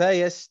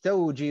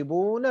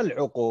 فيستوجبون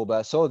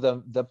العقوبة. So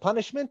the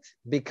punishment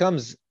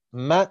becomes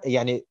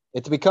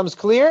it becomes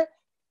clear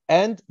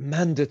and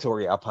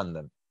mandatory upon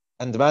them.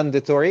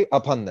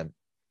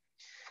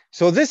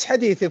 So this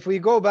hadith, if we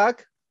go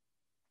back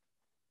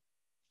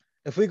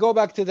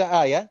to the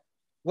ayah,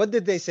 what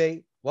did they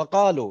say?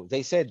 وقالوا,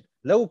 they said,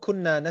 لو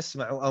كنا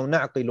نسمع أو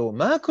نعقل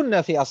ما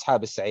كنا في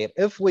أصحاب السعير.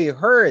 If we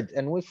heard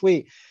and if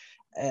we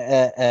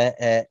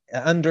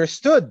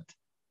understood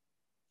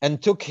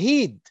and took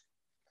heed,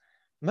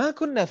 ما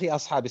كنا في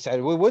أصحاب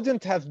السعير, we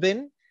wouldn't have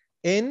been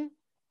in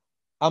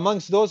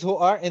amongst those who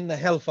are in the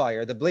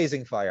hellfire, the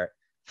blazing fire.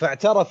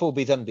 فاعترفوا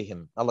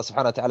بذنبهم. Allah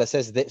subhanahu wa ta'ala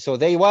says, so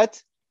they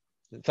what?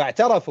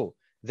 فاعترفوا,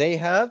 they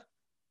have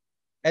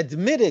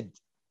admitted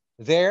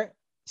their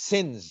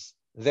sins,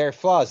 their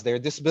flaws, their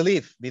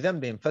disbelief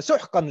بذنبهم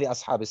فسحقا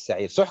لأصحاب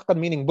السعير. سحقا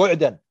meaning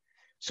بعدا.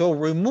 So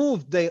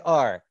removed they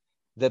are,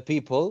 the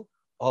people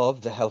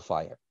of the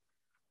hellfire.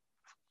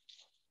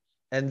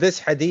 And this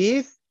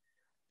hadith,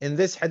 in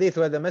this hadith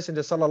where the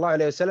Messenger sallallahu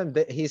alaihi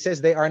wasallam, he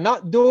says they are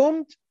not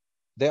doomed,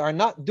 they are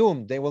not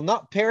doomed, they will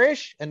not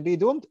perish and be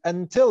doomed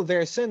until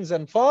their sins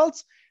and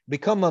faults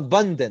become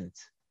abundant,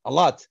 a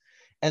lot,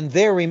 and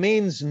there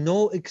remains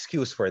no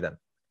excuse for them.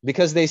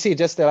 Because they see,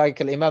 just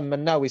like Imam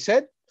Mannawi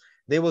said,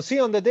 they will see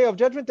on the day of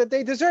judgment that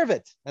they deserve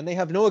it and they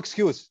have no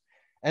excuse.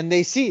 And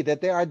they see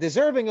that they are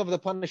deserving of the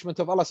punishment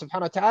of Allah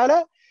subhanahu wa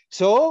ta'ala,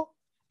 so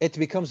it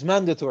becomes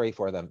mandatory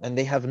for them and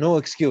they have no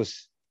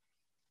excuse.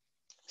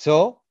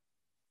 So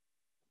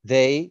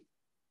they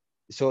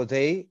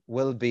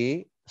will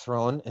be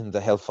thrown in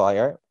the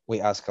hellfire.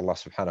 We ask Allah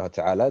subhanahu wa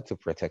ta'ala to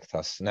protect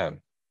us. Naam.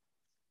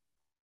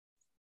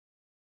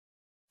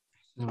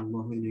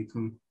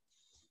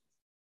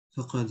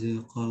 فقد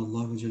قال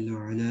الله جل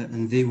وعلا,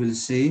 and they will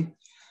say,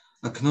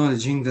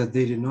 acknowledging that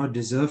they did not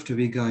deserve to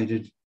be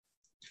guided,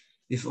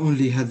 if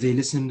only had they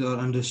listened or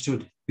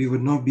understood, we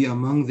would not be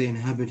among the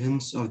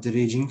inhabitants of the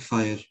raging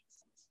fire.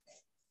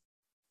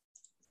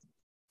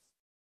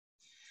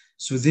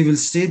 So they will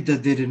state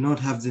that they did not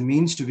have the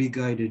means to be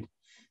guided,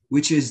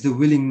 which is the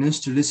willingness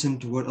to listen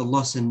to what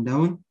Allah sent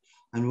down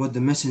and what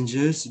the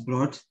messengers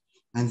brought,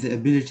 and the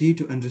ability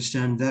to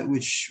understand that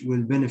which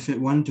will benefit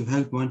one, to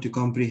help one to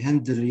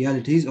comprehend the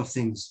realities of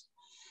things,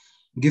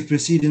 give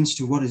precedence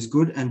to what is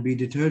good, and be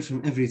deterred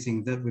from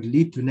everything that would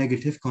lead to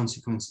negative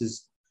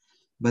consequences.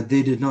 But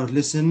they did not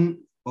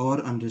listen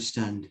or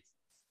understand.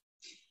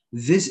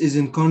 This is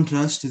in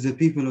contrast to the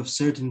people of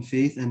certain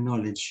faith and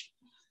knowledge,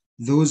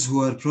 those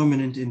who are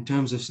prominent in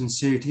terms of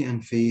sincerity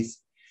and faith.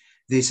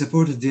 They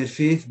supported their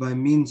faith by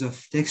means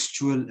of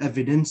textual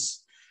evidence.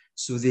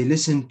 So they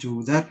listened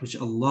to that which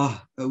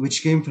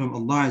came from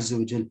Allah Azza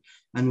wa Jal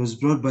and was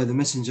brought by the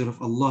Messenger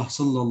of Allah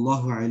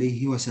sallallahu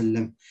alaihi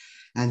wasallam,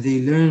 and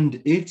they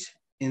learned it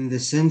in the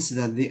sense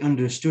that they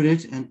understood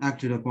it and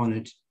acted upon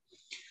it.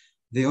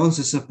 They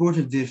also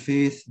supported their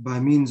faith by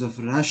means of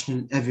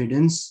rational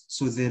evidence,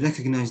 so they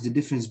recognized the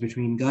difference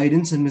between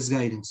guidance and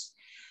misguidance,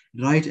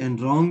 right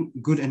and wrong,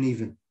 good and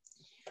evil.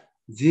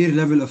 Their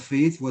level of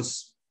faith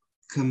was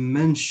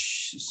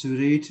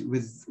commensurate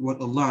with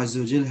what Allah Azza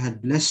wa Jal had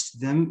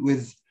blessed them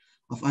with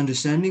of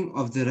understanding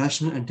of the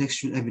rational and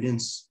textual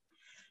evidence.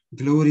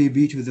 Glory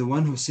be to the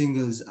one who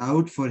singles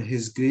out for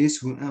his grace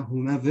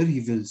whomever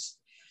he wills,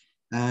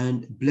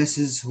 and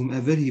blesses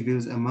whomever he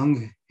wills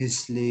among his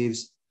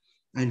slaves,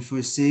 and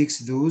forsakes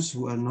those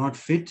who are not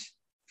fit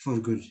for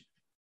good.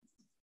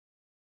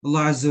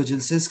 Allah Azza wa Jal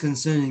says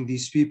concerning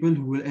these people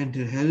who will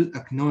enter hell,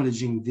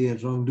 acknowledging their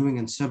wrongdoing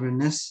and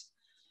stubbornness,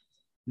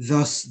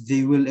 thus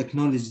they will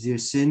acknowledge their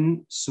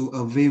sin, so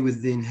away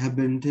with the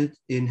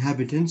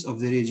inhabitants of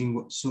the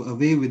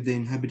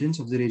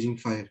raging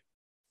fire.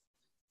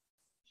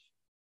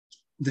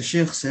 The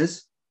Shaykh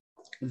says,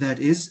 that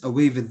is,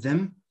 away with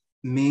them,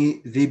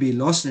 may they be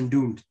lost and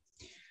doomed.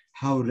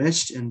 How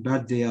wretched and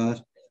bad they are,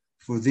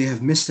 for they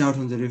have missed out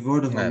on the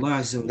reward of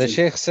Allah Azza wa Jal. The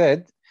Shaykh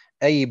said,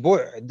 أي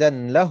بعدا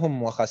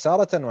لهم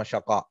وخسارة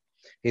وشقاء.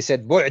 He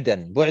said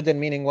بعدا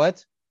meaning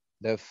what?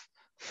 The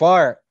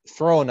far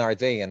thrown are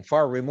they and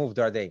far removed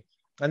are they.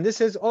 And this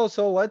is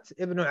also what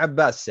Ibn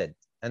Abbas said.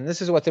 And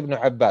this is what Ibn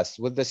Abbas,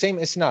 with the same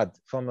isnad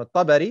from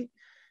Tabari,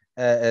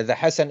 the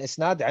Hasan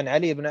isnad, عن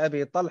Ali ibn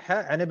Abi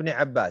Talha, عن Ibn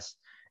Abbas.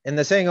 In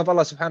the saying of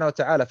Allah subhanahu wa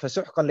ta'ala,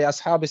 فَسُحْقًا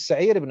لِأَصْحَابِ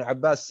السَّعِيرِ, Ibn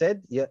Abbas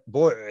said,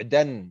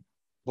 بُعْدًا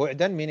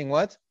meaning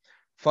what?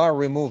 Far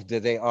removed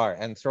they are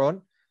and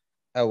thrown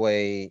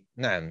away.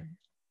 نعم.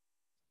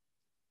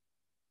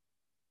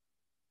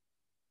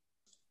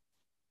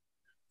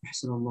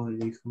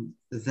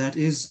 That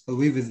is,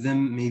 away with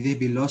them, may they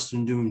be lost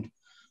and doomed.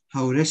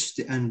 How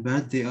wretched and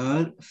bad they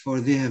are, for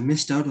they have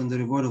missed out on the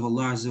reward of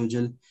Allah Azza wa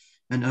Jal,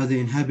 and are the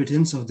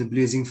inhabitants of the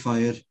blazing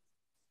fire,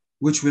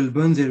 which will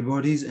burn their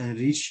bodies and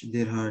reach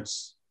their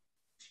hearts.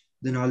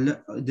 Then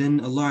Allah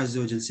Azza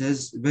wa Jal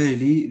says,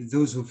 verily,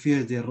 those who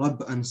fear their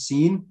Rabb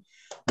unseen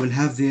will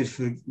have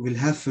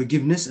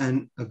forgiveness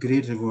and a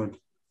great reward.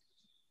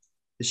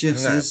 The Shaykh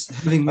says,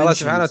 having Allah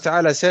mentioned, subhanahu wa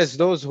ta'ala says,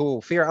 those who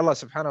fear Allah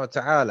subhanahu wa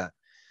ta'ala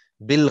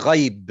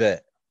بالغيب.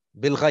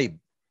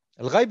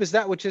 Al-ghayb is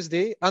that which is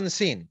the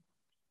unseen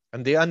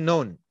and the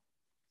unknown.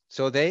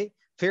 So they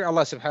fear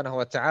Allah subhanahu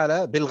wa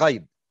ta'ala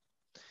bil-ghayb.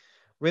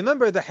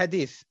 Remember the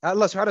hadith.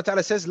 Allah subhanahu wa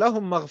ta'ala says,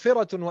 لَهُمْ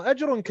مَغْفِرَةٌ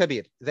وَأَجْرٌ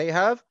كَبِيرٌ. They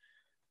have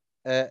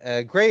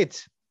a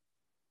great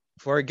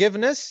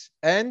forgiveness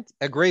and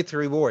a great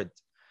reward.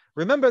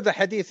 Remember the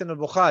hadith in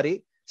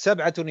Al-Bukhari,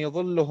 سَبْعَةٌ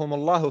يُظِلُّهُمُ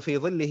اللَّهُ فِي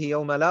ظِلِّهِ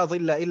يَوْمَ لَا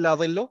ظِلَّ إِلَّا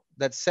ظِلُّهُ.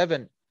 That's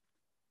 7.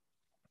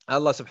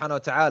 Allah subhanahu wa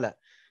ta'ala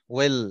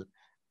will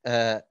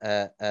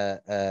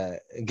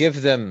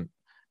give them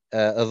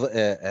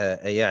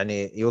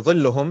يعني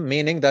يظلهم,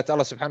 meaning that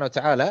Allah subhanahu wa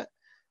ta'ala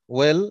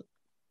will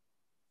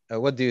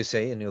what do you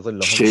say in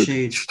يظلهم?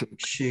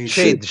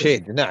 Shade.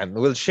 Shade. نعم,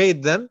 will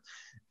shade them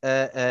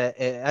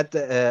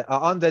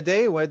on the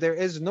day where there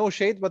is no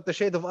shade but the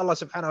shade of Allah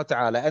subhanahu wa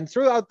ta'ala. And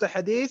throughout the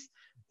hadith,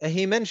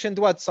 he mentioned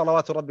what?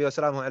 Salawatu Rabbi wa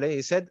salamu alayhi.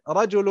 He said,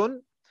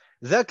 رَجُلٌ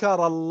ذَكَرَ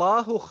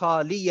اللَّهُ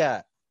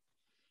خَالِيًا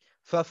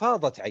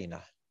فَفَاضَتْ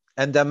عَيْنَهُ.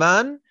 And a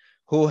man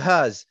who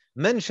has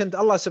mentioned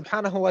Allah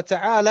subhanahu wa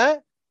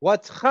ta'ala,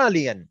 what?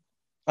 خَالِيًا,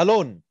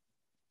 alone.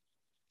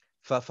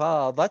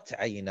 فَفَاضَتْ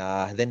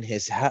عَيْنَهُ. Then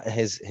his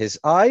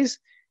eyes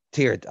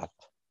teared up.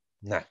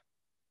 Nah.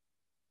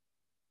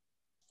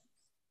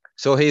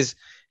 So he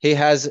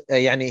fears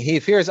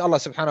Allah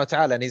subhanahu wa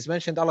ta'ala, and he's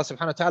mentioned Allah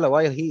subhanahu wa ta'ala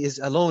while he is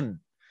alone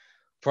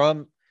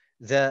from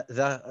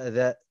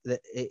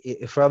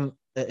from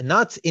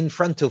not in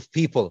front of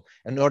people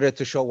in order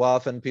to show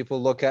off and people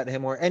look at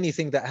him or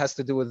anything that has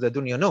to do with the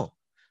dunya. No,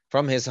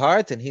 from his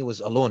heart, and he was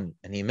alone,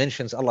 and he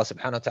mentions Allah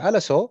subhanahu wa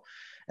ta'ala. So,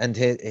 and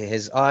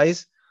his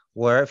eyes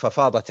were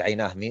فَفَاضَتْ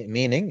عَيْنَهُ,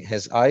 meaning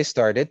his eyes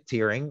started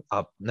tearing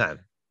up. Na'am.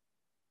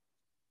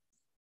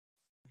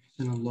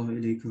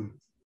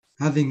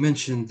 Having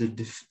mentioned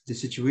the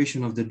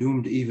situation of the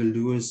doomed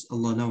evildoers,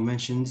 Allah now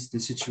mentions the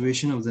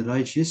situation of the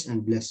righteous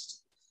and blessed.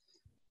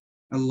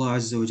 Allah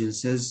Azza wa Jal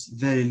says,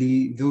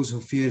 verily those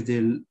who fear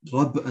their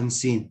Rabb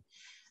unseen,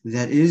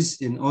 that is,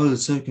 in all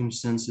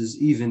circumstances,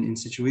 even in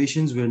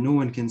situations where no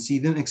one can see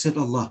them except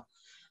Allah,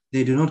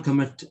 they do not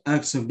commit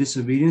acts of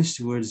disobedience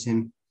towards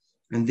Him,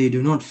 and they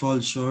do not fall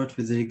short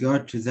with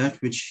regard to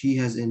that which He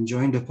has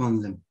enjoined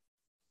upon them.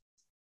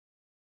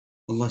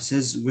 Allah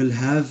says, will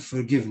have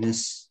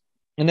forgiveness.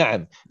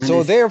 Na'am.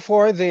 So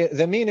therefore,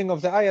 the meaning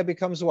of the ayah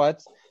becomes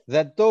what?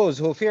 That those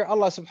who fear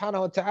Allah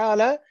subhanahu wa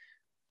ta'ala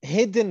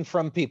hidden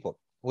from people,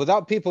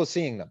 without people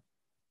seeing them.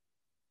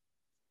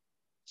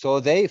 So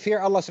they fear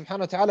Allah subhanahu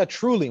wa ta'ala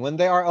truly when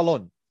they are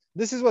alone.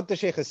 This is what the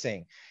Shaykh is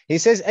saying. He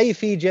says, أي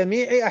في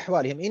جميع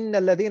أحوالهم إن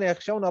الذين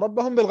يخشون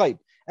ربهم بالغيب.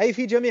 أي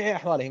في جميع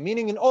أحوالهم,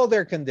 meaning in all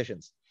their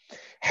conditions.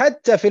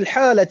 حتى في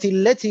الحالة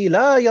التي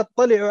لا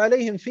يطلع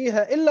عليهم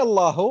فيها إلا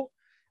الله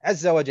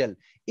عز وجل.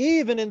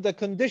 Even in the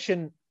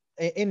condition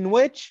in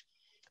which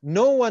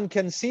no one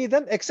can see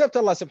them except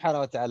Allah subhanahu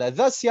wa ta'ala.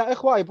 Thus, ya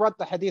ikhwa, I brought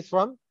the hadith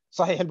from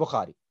Sahih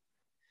al-Bukhari.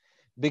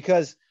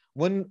 Because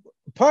when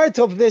part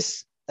of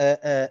this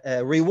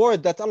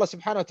reward that Allah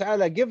subhanahu wa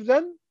ta'ala gives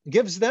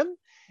them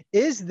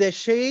is the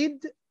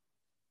shade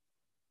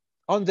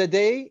on the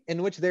day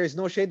in which there is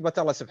no shade but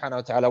Allah subhanahu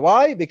wa ta'ala.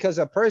 Why? Because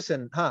a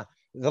person,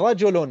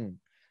 رجل,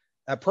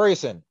 a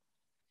person,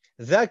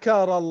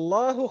 ذكر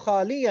الله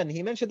خاليا,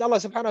 he mentioned Allah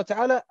subhanahu wa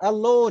ta'ala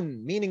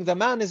alone, meaning the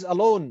man is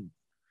alone.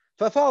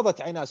 ففاضت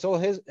عيناه, so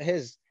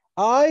his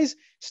eyes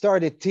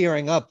started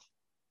tearing up,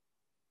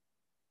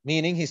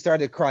 meaning he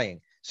started crying.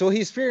 So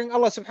he's fearing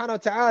Allah subhanahu wa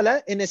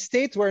ta'ala in a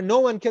state where no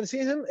one can see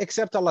him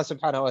except Allah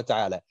subhanahu wa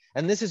ta'ala.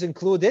 And this is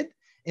included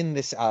in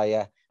this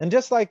ayah. And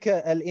just like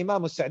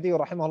Al-Imam As-Si'di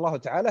rahimahullah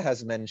ta'ala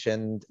has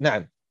mentioned.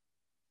 Na'am.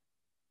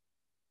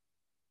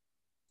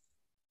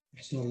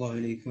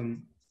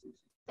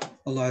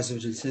 Allah Azza wa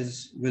Jal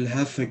says, will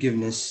have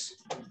forgiveness.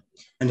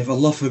 And if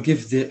Allah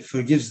forgives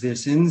their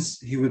sins,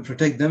 He will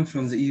protect them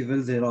from the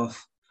evil thereof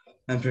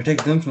and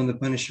protect them from the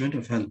punishment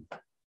of hell.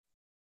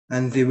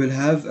 And they will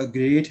have a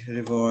great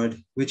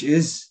reward, which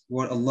is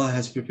what Allah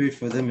has prepared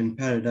for them in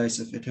paradise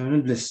of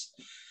eternal bliss,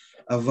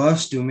 a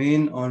vast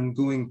domain,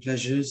 ongoing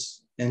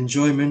pleasures,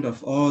 enjoyment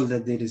of all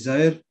that they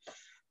desire,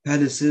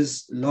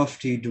 palaces,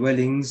 lofty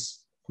dwellings,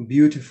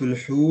 beautiful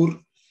hur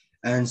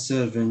and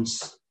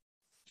servants.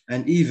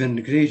 And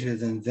even greater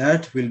than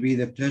that will be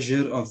the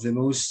pleasure of the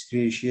most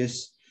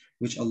gracious,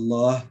 which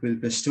Allah will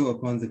bestow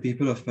upon the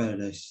people of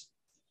paradise.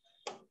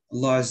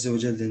 Allah Azza wa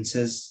Jal then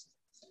says,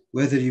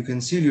 whether you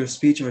conceal your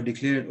speech or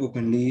declare it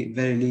openly,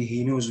 verily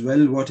He knows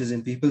well what is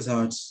in people's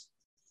hearts.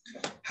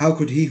 How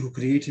could He who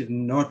created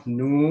not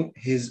know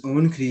His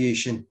own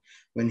creation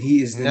when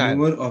He is the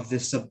knower of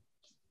this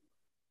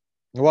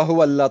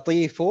وهو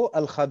اللطيف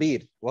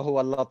الخبير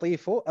وهو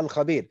اللطيف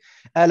الخبير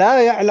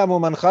ألا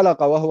يعلم من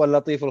خلق وهو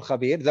اللطيف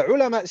الخبير. The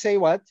ulama say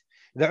what?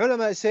 The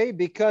ulama say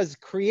because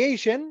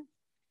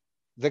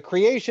the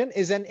creation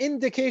is an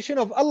indication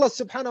of Allah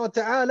subhanahu wa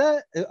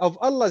ta'ala, of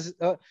Allah's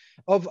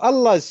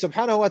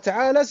subhanahu wa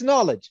ta'ala's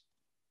knowledge.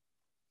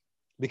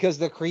 Because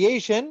the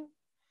creation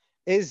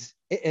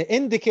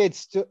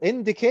indicates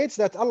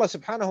that Allah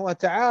subhanahu wa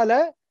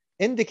ta'ala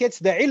indicates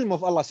the ilm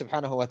of Allah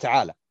subhanahu wa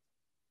ta'ala,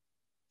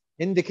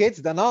 indicates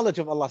the knowledge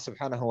of Allah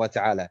subhanahu wa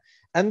ta'ala.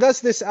 And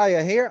thus this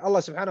ayah here, Allah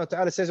subhanahu wa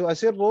ta'ala says,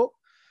 وَأَسِرُّوا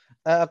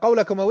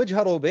قَوْلَكُمْ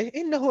وَاجْهَرُوا بِهِ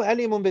إِنَّهُ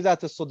عَلِيمٌ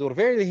بِذَاتِ الصُّدُورِ.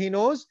 Verily He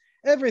knows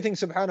everything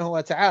subhanahu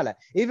wa ta'ala,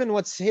 even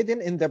what's hidden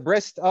in the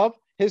breast of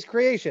His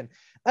creation.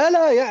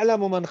 أَلَا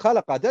يَعْلَمُ مَنْ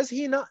خَلَقَ. Does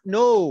He not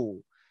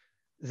know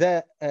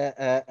the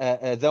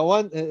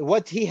one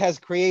what He has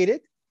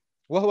created?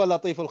 وَهُوَ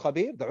اللَّطِيفُ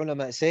الْخَبِيرُ. The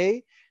ulama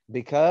say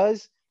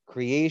because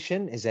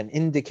creation is an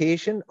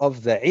indication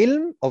of the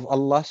ilm of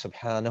Allah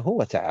subhanahu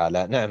wa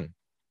ta'ala. Na'am.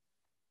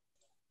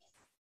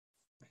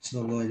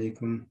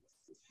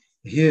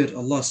 Here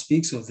Allah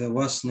speaks of the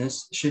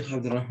vastness. Shaykh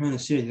AbdulRahman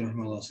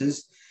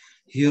says,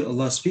 here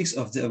Allah speaks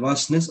of the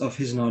vastness of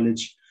His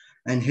knowledge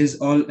and His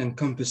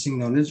all-encompassing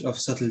knowledge of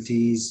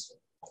subtleties.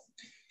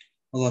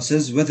 Allah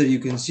says, whether you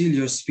conceal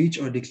your speech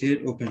or declare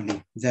it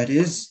openly. That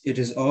is, it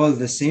is all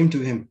the same to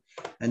him,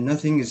 and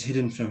nothing is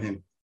hidden from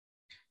him.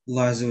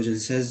 Allah Azza wa Jal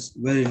says,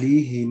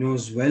 verily he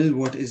knows well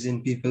what is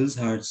in people's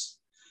hearts,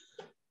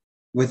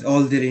 with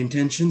all their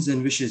intentions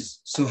and wishes.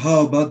 So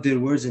how about their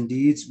words and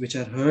deeds which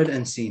are heard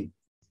and seen?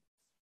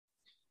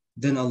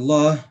 Then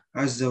Allah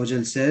Azza wa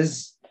Jal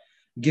says,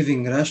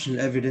 giving rational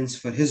evidence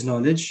for his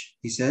knowledge,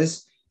 he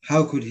says,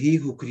 how could he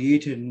who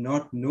created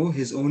not know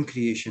his own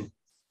creation?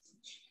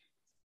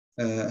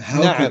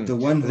 How could the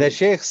one who... The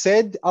Shaykh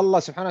said Allah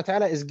subhanahu wa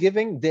ta'ala is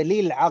giving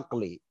dalil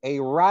aqli, a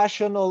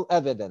rational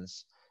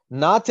evidence,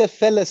 not a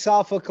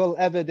philosophical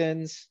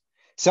evidence.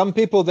 Some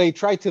people, they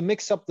try to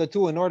mix up the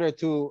two in order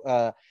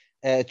to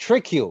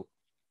trick you.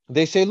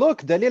 They say,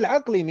 look, dalil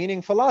aqli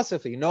meaning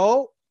philosophy.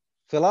 No,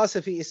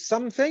 philosophy is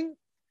something,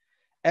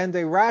 and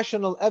a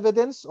rational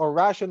evidence or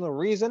rational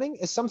reasoning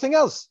is something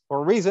else,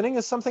 or reasoning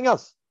is something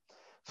else.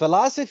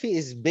 Philosophy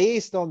is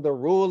based on the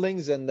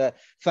rulings and the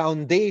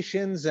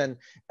foundations and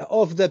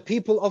of the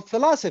people of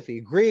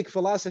philosophy, Greek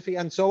philosophy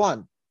and so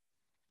on.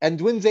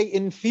 And when they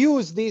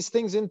infuse these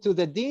things into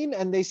the deen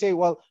and they say,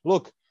 well,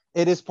 look,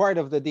 it is part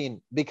of the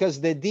deen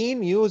because the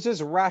deen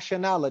uses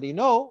rationality.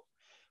 No,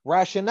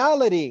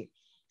 rationality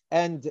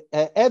and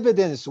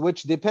evidence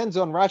which depends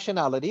on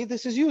rationality,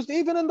 this is used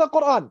even in the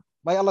Quran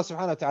by Allah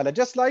subhanahu wa ta'ala.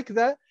 Just like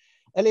the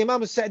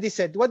Imam As-Si'di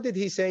said, what did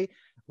he say?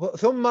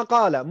 ثم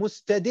قال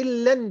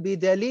مستدلا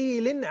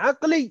بدليل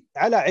عقلي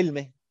على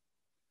علمه.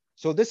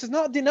 So this is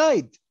not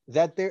denied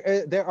that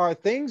there are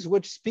things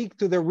which speak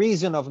to the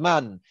reason of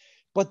man,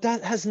 but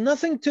that has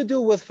nothing to do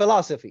with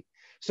philosophy.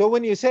 So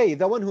when you say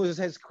the one who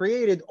has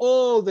created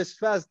all this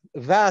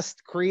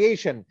vast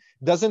creation,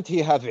 doesn't he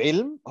have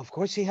ilm? Of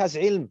course he has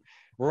ilm.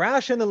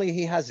 Rationally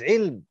he has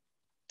ilm.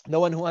 The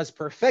one who has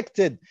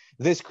perfected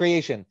this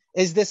creation.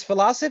 Is this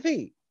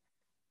philosophy?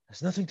 It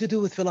has nothing to do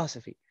with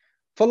philosophy.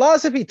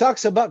 Philosophy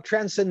talks about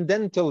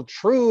transcendental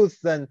truth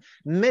and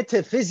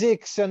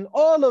metaphysics and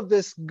all of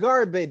this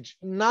garbage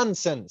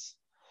nonsense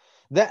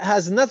that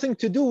has nothing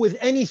to do with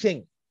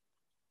anything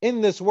in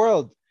this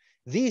world.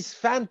 These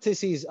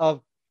fantasies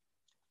of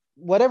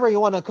whatever you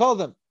want to call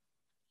them,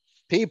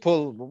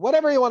 people,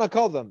 whatever you want to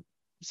call them,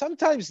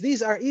 sometimes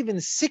these are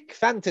even sick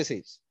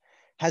fantasies.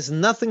 Has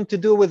nothing to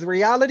do with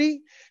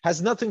reality,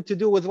 has nothing to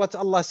do with what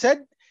Allah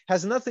said,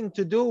 has nothing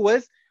to do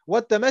with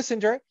what the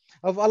Messenger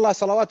of Allah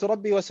salawatu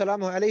rabbi wa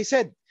salamu alayhi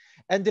said.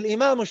 And the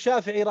Imam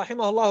Al-Shafi'i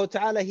rahimahullah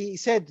ta'ala, he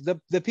said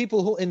the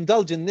people who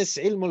indulge in this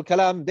ilmul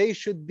kalam, they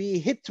should be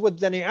hit with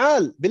the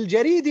ni'al, bil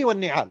jaridi wa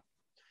ni'al.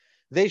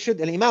 They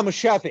should, Imam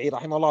Al-Shafi'i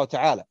rahimahullah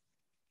ta'ala,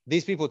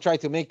 these people try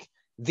to make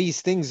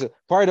these things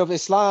part of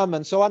Islam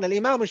and so on.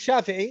 Imam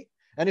Al-Shafi'i,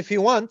 and if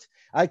you want,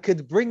 I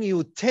could bring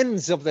you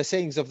tens of the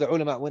sayings of the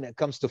ulama when it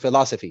comes to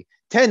philosophy.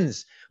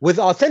 Tens, with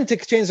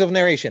authentic chains of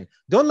narration.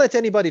 Don't let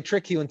anybody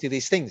trick you into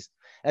these things.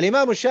 Imam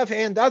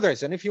Al-Shafi'i and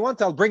others, and if you want,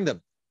 I'll bring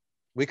them.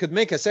 We could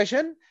make a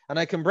session and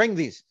I can bring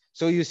these.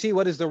 So you see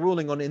what is the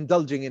ruling on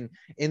indulging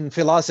in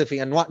philosophy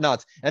and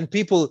whatnot. And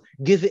people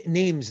give it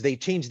names, they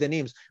change the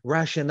names.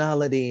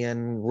 Rationality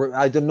and,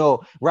 I don't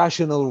know,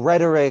 rational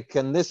rhetoric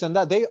and this and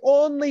that. They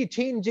only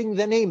changing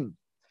the name.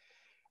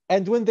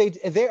 And when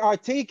they are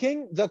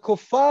taking the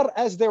kuffar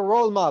as their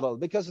role model,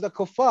 because the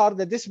kuffar,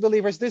 the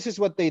disbelievers, this is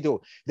what they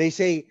do. They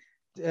say,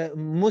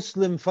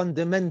 Muslim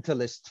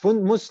fundamentalists,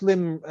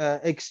 Muslim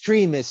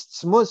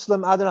extremists,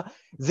 Muslim, I don't know.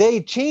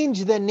 They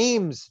change the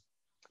names.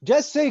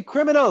 Just say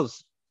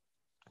criminals.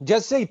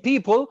 Just say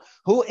people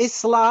who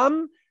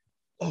Islam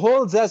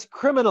holds as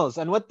criminals.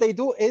 And what they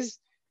do is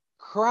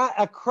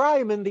a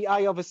crime in the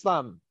eye of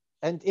Islam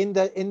and in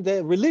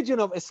the religion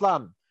of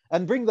Islam.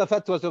 And bring the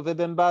fatwas of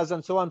Ibn Baz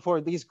and so on for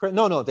these.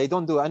 No, they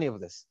don't do any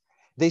of this.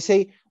 They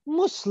say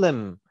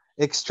Muslim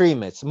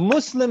extremists,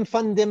 Muslim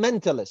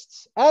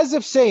fundamentalists, as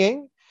if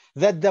saying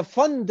that the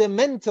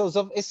fundamentals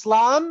of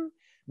Islam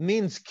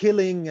means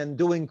killing and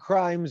doing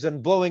crimes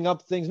and blowing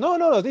up things.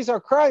 No, these are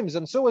crimes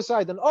and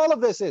suicide and all of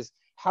this is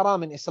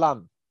haram in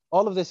Islam.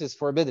 All of this is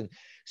forbidden.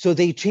 So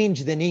they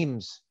change the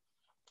names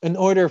in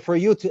order for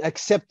you to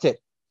accept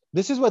it.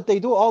 This is what they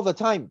do all the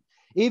time.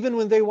 Even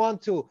when they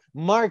want to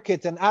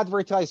market and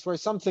advertise for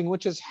something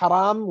which is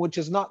haram, which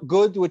is not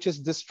good, which is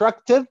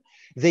destructive,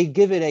 they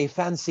give it a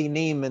fancy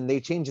name and they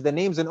change the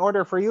names in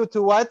order for you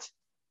to what?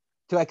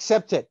 To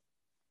accept it.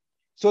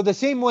 So the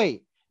same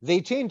way,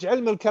 they change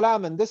ilm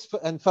al-kalam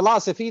and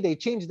philosophy, they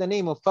change the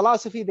name of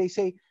philosophy, they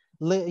say,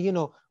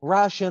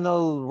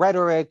 rational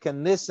rhetoric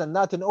and this and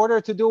that in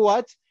order to do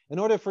what? In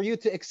order for you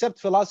to accept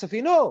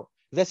philosophy. No,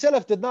 the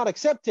Salaf did not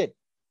accept it.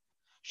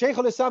 Shaykh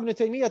al-Islam ibn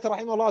Taymiyyah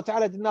rahimahullah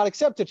ta'ala did not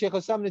accept it. Shaykh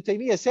al-Islam ibn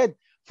Taymiyyah said,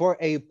 for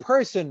a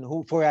person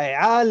for a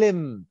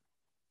alim,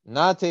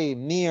 not a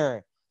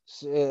mere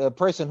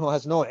person who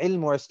has no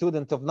ilm or a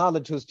student of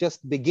knowledge who's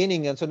just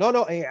beginning, and so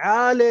a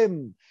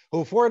alim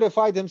who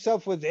fortified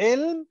himself with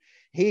ilm,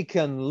 he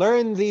can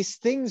learn these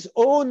things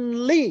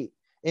only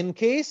in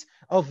case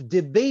of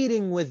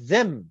debating with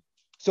them.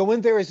 So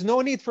when there is no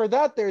need for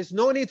that, there is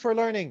no need for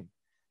learning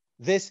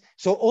this.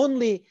 So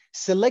only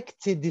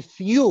selected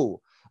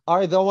few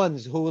are the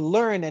ones who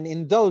learn and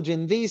indulge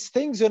in these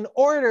things in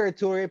order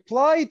to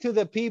reply to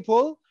the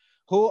people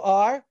who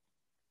are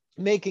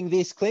making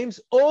these claims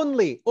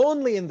only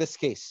in this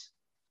case.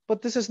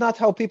 But this is not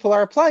how people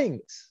are applying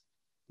this.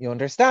 You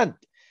understand?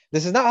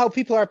 This is not how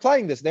people are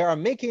applying this. They are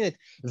making it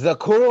the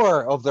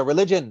core of the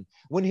religion.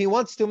 When he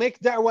wants to make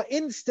da'wah,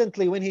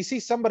 instantly, when he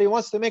sees somebody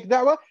wants to make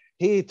da'wah,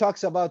 he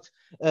talks about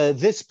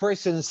this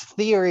person's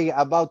theory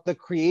about the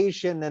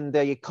creation and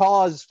the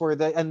cause for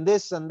the and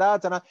this and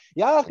that. And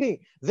ya akhi,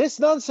 this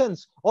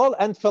nonsense, all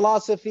and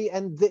philosophy,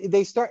 and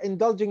they start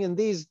indulging in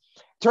these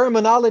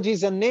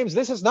terminologies and names.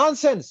 This is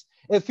nonsense.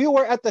 If you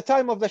were at the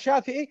time of the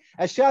Shafi'i,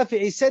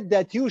 Al-Shafi'i said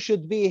that you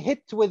should be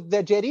hit with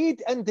the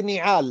jareed and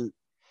ni'al,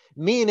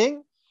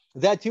 meaning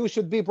that you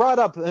should be brought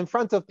up in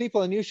front of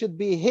people and you should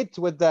be hit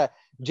with the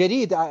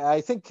jareed.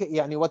 I think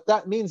yani, what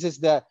that means is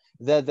the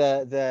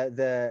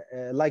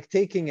like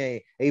taking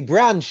a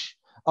branch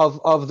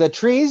of the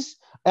trees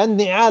and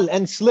ni'al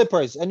and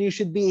slippers, and you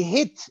should be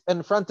hit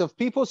in front of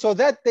people so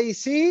that they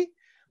see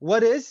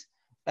what is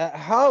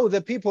how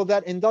the people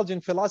that indulge in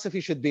philosophy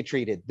should be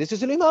treated. This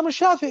is Imam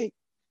al-Shafi'i.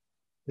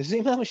 This is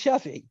Imam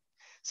al-Shafi'i.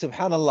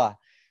 Subhanallah.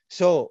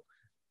 So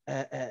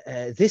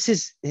this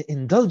is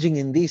indulging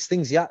in these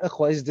things, ya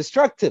ikhwa, is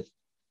destructive.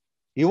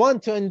 You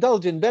want to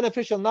indulge in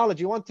beneficial knowledge,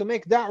 you want to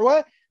make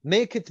da'wah,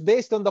 make it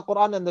based on the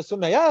Quran and the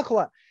Sunnah. Ya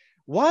ikhwa,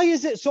 why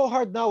is it so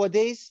hard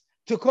nowadays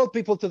to call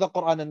people to the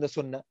Quran and the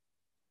Sunnah?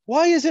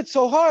 Why is it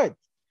so hard?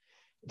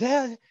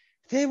 There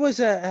was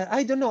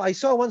I don't know, I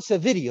saw once a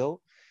video,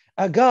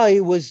 a guy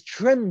was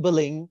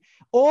trembling,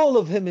 all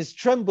of him is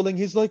trembling.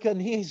 He's like,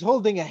 and he's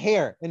holding a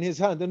hair in his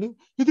hand, and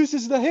this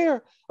is the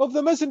hair of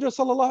the Messenger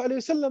sallallahu alaihi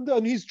wasallam,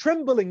 and he's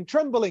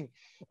trembling,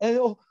 and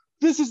oh,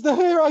 this is the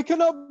hair. I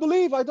cannot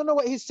believe. I don't know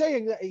what he's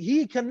saying.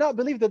 He cannot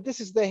believe that this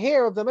is the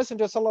hair of the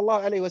Messenger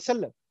sallallahu alaihi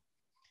wasallam,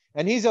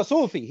 and he's a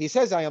Sufi. He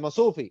says, I am a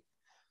Sufi.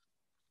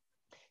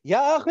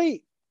 Ya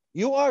akhi,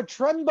 you are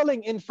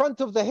trembling in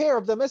front of the hair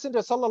of the Messenger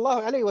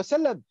sallallahu alaihi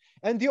wasallam,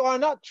 and you are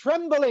not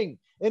trembling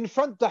in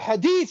front of the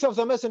hadith of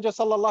the Messenger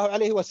sallallahu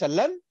alaihi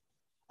wasallam.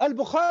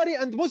 Al-Bukhari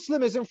and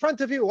Muslim is in front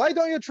of you. Why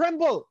don't you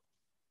tremble?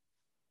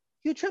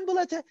 You tremble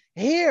at the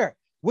hair,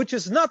 which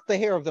is not the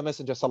hair of the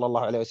Messenger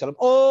sallallahu alaihi wasallam.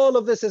 All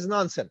of this is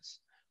nonsense.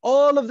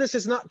 All of this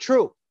is not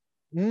true.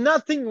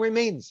 Nothing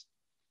remains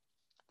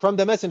from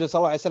the Messenger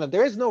sallallahu alaihi wasallam.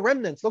 There is no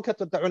remnants. Look at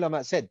what the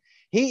ulama said.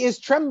 He is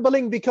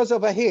trembling because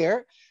of a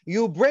hair.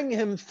 You bring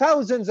him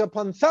thousands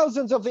upon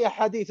thousands of the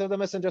ahadith of the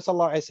Messenger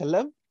sallallahu alaihi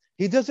wasallam.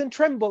 He doesn't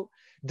tremble.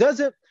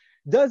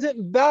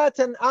 Doesn't bat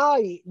an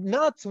eye.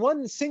 Not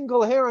one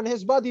single hair on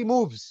his body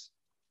moves.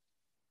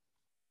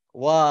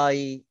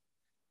 Why?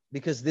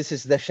 Because this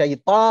is the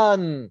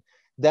shaitan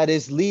that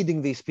is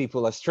leading these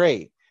people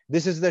astray.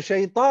 This is the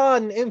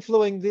shaitan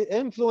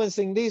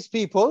influencing these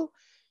people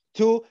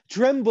to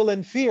tremble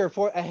and fear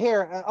for a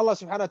hair. Allah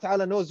subhanahu wa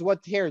ta'ala knows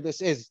what hair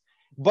this is.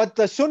 But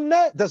the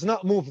sunnah does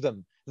not move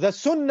them. The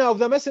sunnah of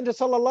the Messenger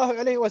sallallahu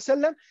alaihi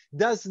wasallam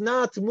does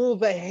not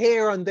move a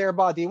hair on their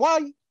body.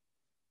 Why?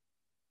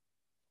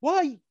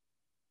 Why?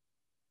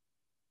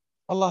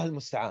 Allah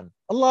al-Musta'an.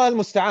 Allah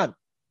al-Musta'an.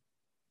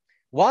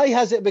 Why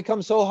has it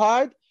become so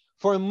hard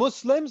for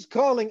Muslims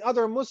calling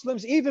other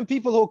Muslims, even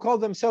people who call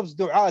themselves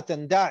du'at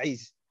and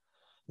da'is?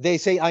 They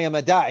say, I am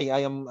a da'i,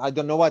 I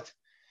don't know what.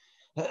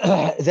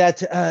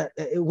 That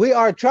we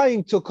are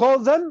trying to call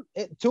them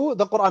to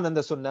the Quran and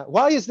the Sunnah.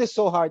 Why is this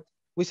so hard?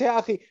 We say,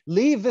 Akhi,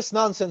 leave this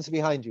nonsense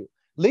behind you.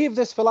 Leave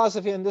this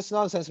philosophy and this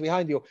nonsense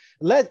behind you.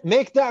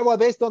 Make da'wah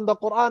based on the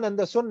Quran and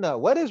the Sunnah.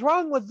 What is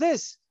wrong with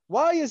this?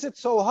 Why is it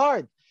so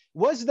hard?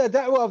 Was the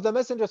da'wah of the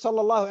Messenger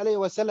sallallahu alaihi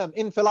wasallam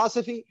in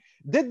philosophy?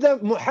 Did the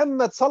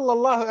Muhammad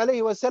sallallahu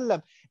alaihi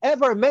wasallam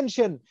ever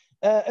mention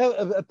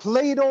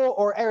Plato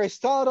or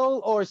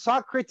Aristotle or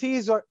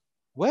Socrates? Or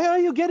where are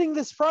you getting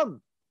this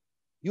from?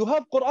 You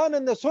have Quran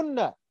and the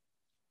Sunnah.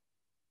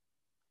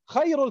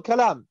 Khayrul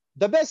kalam,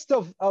 the best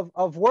of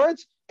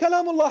words,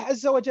 kalamullah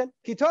azza wa jal,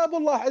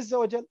 kitabullah azza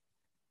wa jal.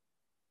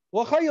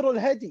 Wa khayrul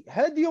hadi,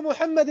 hadi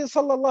Muhammadin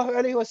sallallahu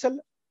alayhi wa sallam.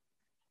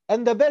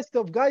 And the best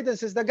of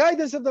guidance is the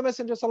guidance of the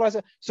Messenger sallallahu alayhi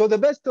wa sallam. So the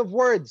best of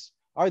words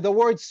are the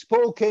words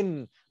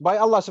spoken by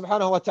Allah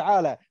subhanahu wa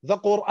ta'ala, the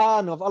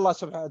Quran of Allah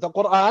subhanahu, the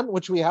Quran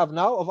which we have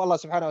now of Allah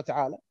subhanahu wa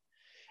ta'ala,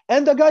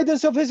 and the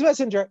guidance of His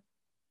Messenger.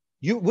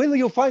 Will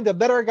you find a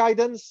better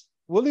guidance?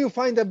 Will you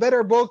find a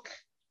better book?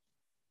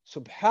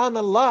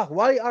 Subhanallah,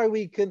 why are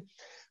we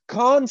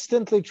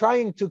constantly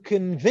trying to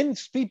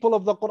convince people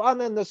of the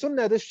Quran and the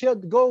Sunnah? This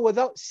should go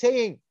without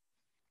saying.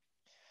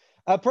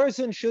 A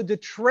person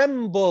should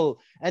tremble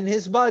and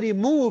his body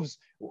moves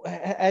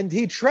and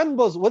he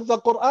trembles with the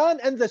Quran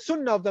and the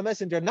Sunnah of the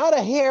Messenger, not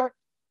a hair.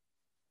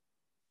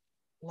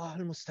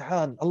 Allahul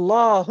Musta'an,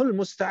 Allahul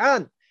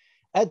Musta'an,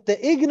 at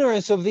the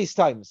ignorance of these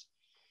times.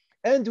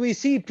 And we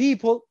see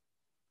people,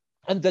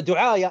 and the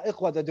dua, ya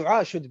ikhwa, the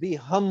dua should be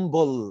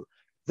humble.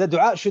 The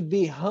dua should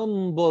be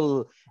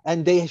humble,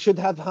 and they should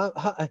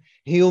have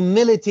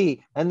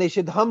humility, and they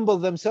should humble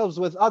themselves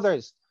with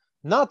others,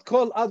 not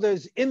call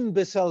others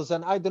imbeciles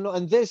and I don't know,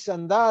 and this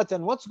and that,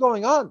 and what's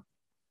going on?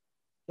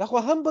 Ya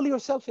akhwa, humble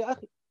yourself, ya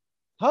akhi.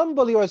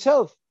 Humble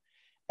yourself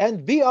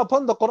and be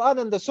upon the Quran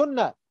and the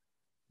Sunnah.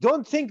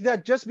 Don't think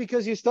that just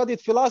because you studied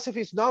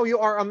philosophies, now you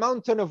are a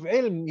mountain of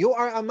ilm. You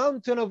are a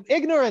mountain of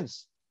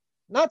ignorance,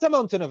 not a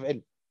mountain of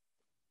ilm.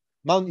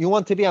 You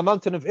want to be a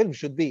mountain of ilm,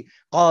 should be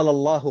قال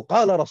الله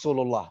قال رسول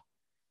الله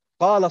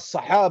قال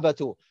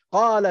الصحابة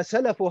قال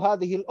سلف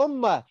هذه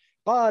الأمة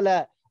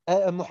قال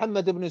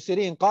محمد بن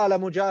سيرين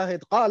قال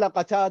مجاهد قال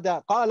قتادة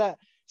قال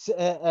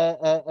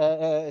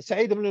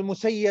سعيد بن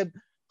المسيب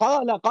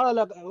قال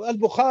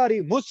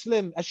البخاري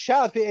مسلم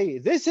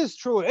الشافعي. This is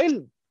true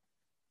ilm.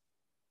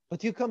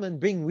 But you come and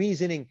bring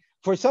reasoning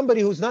for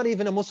somebody who's not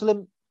even a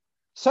Muslim.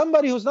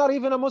 Somebody who's not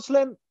even a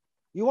Muslim,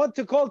 you want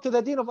to call to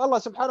the deen of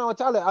Allah subhanahu wa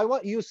ta'ala.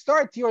 You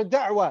start your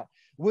da'wah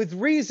with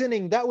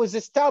reasoning that was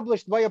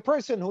established by a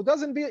person who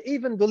doesn't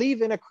even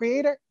believe in a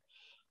creator.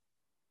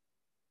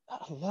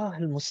 Allah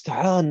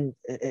al-Musta'an.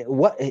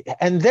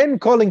 And then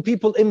calling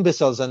people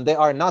imbeciles and they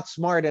are not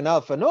smart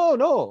enough.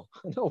 No,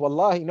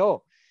 wallahi,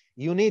 no.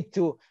 You need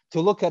to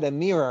look at a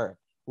mirror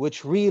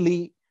which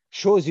really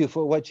shows you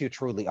for what you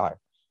truly are.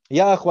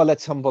 Ya ikhwa,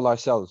 let's humble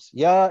ourselves.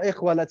 Ya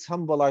ikhwa, let's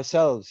humble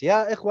ourselves.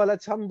 Ya ikhwa,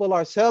 let's humble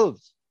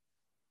ourselves.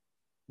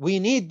 We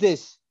need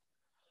this.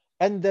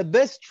 And the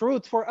best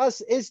route for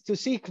us is to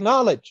seek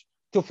knowledge,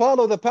 to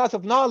follow the path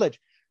of knowledge,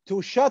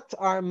 to shut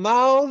our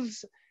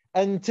mouths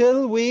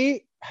until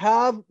we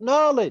have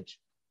knowledge.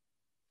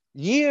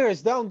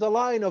 Years down the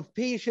line of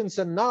patience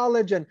and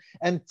knowledge and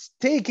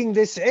taking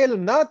this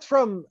ilm, not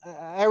from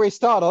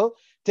Aristotle,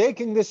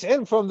 taking this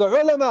ilm from the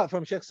ulama,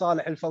 from Sheikh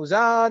Salih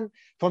Al-Fawzan,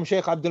 from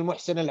Sheikh Abdul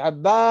Muhsin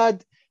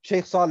Al-Abbad,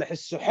 Sheikh Salih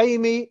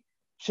Al-Suhaimi,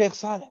 Sheikh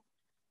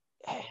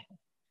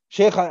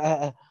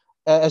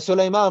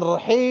Sulaiman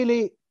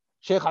Rahili,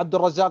 Sheikh Abdul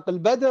Razak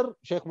Al-Badr,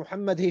 Sheikh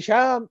Muhammad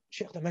Hisham,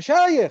 Sheikh the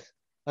Mashayikh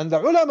and the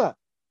ulama.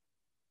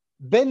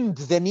 Bend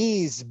the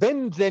knees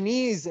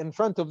in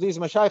front of these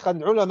mashayikh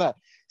and ulama.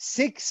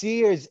 6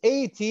 years,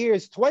 8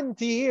 years,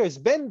 20 years,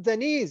 bend the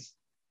knees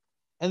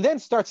and then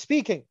start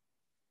speaking.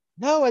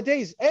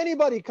 Nowadays,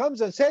 anybody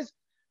comes and says,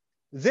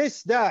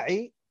 this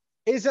da'i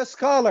is a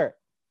scholar.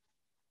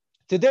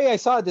 Today I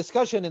saw a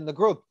discussion in the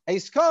group, a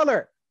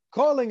scholar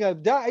calling a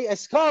da'i a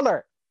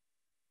scholar.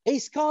 A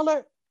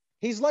scholar?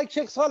 He's like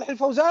Sheikh Salih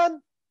Al-Fawzan.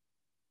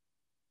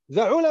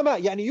 The ulama,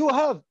 yani you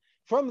have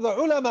from the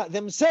ulama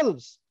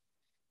themselves,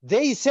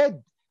 they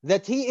said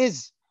that he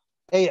is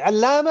a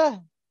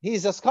allama, he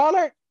is a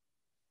scholar.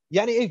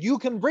 Yani if you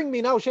can bring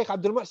me now Sheikh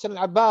Abdul Muhsin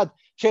Al-Abbad,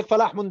 Sheikh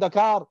Falah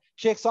Mundakar,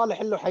 Sheikh Salih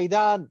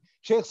Al-Luhaydan,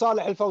 Sheikh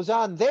Salih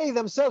Al-Fawzan, they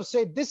themselves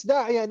said this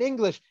da'i in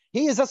English,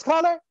 he is a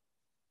scholar?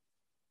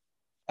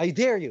 I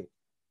dare you.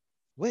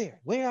 Where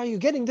are you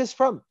getting this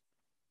from?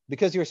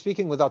 Because you're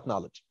speaking without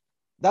knowledge.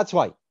 That's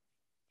why.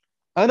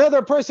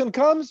 Another person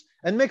comes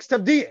and makes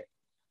tabdi'.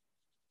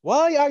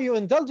 Why are you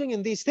indulging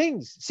in these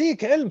things?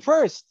 Seek ilm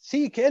first.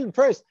 Seek ilm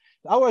first.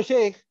 Our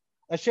Sheikh,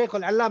 Al-Sheikh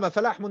Al-Allama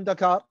Falah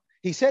Mundakar,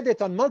 he said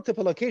it on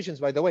multiple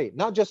occasions, by the way,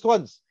 not just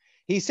once.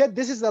 He said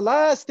this is the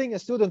last thing a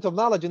student of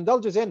knowledge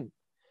indulges in.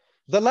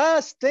 The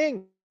last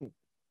thing.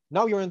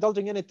 Now you're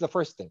indulging in it, the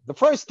first thing. The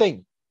first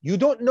thing. You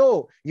don't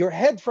know your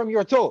head from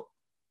your toe.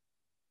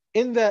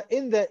 In the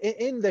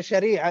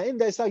Sharia, in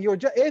the Islam,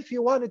 if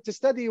you wanted to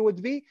study, you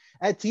would be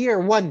at year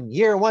one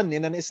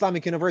in an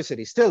Islamic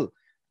university, still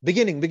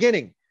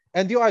beginning.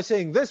 And you are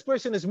saying this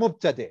person is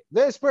mubtadi,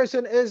 this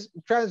person is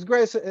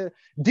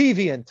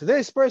deviant,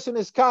 this person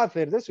is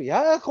kafir.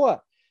 Ya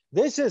akhwa,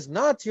 this is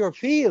not your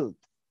field.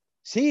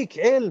 Seek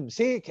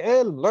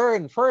ilm,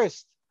 learn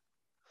first.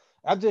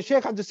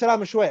 Sheikh Abdul Salam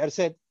Al-Shuwair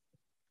said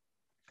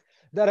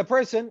that a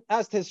person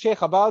asked his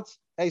sheikh about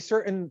a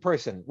certain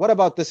person. What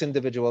about this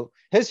individual?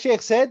 His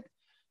sheikh said,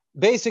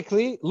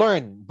 basically,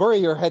 learn, bury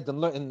your head in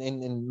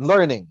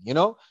learning,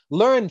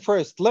 learn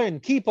first,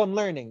 keep on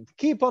learning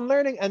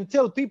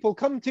until people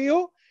come to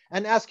you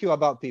and ask you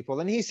about people.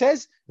 And he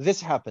says,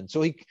 this happened.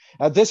 So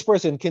this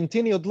person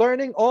continued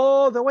learning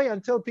all the way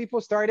until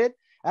people started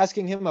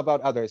asking him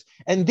about others.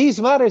 And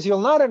these matters you'll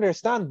not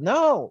understand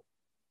now.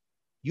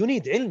 You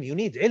need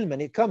ilm,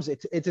 and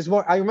it is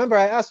more. I remember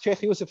I asked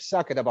Sheikh Yusuf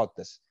Al-Sakit about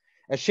this.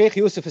 Sheikh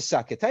Yusuf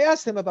Al-Sakit, I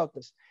asked him about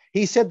this.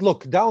 He said,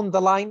 look, down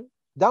the line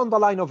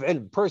of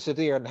ilm,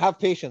 persevere and have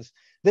patience.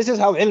 This is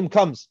how ilm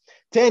comes.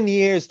 10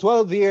 years,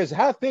 12 years,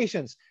 have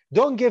patience.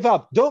 Don't give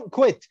up, don't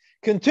quit.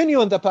 Continue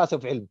on the path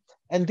of ilm.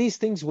 And these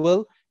things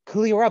will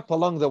clear up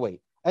along the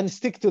way. And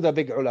stick to the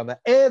big ulama.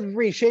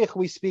 Every sheikh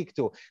we speak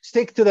to,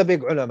 stick to the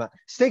big ulama.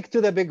 Stick to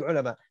the big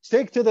ulama.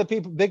 Stick to the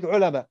big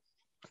ulama.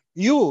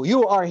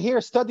 You are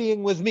here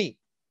studying with me.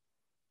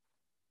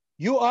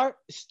 You are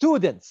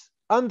students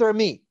under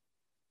me.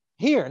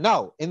 Here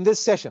now, in this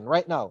session,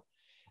 right now.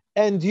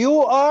 And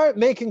you are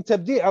making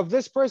tabdi' of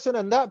this person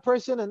and that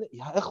person. And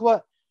ya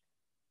ikhwa,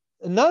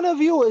 none of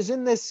you is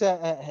in this,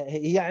 Allah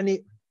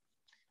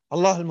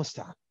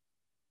al-Musta'an.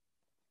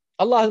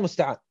 Allah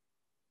al-Musta'an.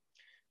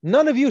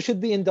 None of you should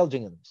be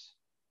indulging in this.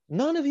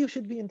 None of you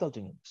should be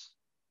indulging in this.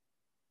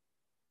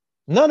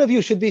 None of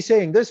you should be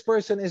saying this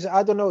person is,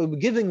 I don't know,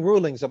 giving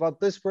rulings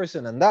about this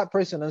person and that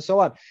person and so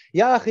on.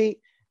 Ya akhi,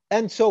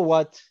 And so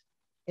what?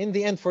 In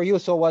the end for you,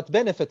 so what?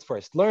 Benefit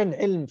first. Learn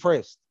ilm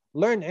first.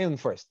 Learn ilm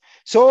first.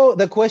 So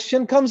the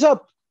question comes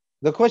up.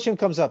 The question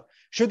comes up.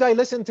 Should I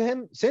listen to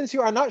him? Since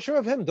you are not sure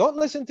of him, don't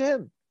listen to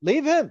him.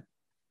 Leave him.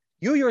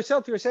 You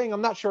yourself, you're saying,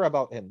 I'm not sure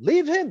about him.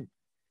 Leave him.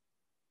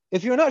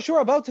 If you're not sure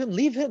about him,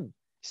 leave him.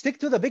 Stick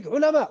to the big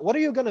ulama. What are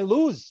you going to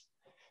lose?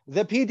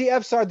 The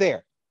PDFs are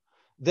there.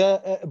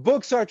 The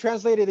books are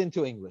translated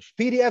into English.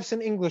 PDFs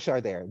in English are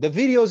there. The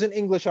videos in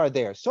English are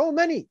there. So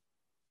many.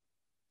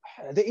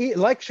 The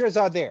lectures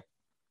are there.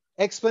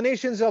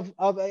 Explanations of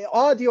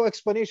audio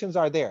explanations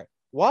are there.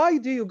 Why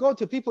do you go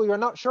to people you're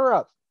not sure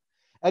of?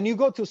 And you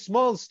go to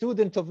small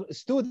students of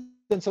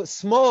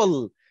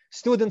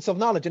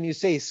knowledge and you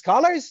say,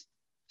 scholars,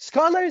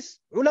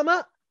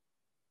 ulama,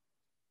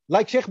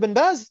 like Sheikh bin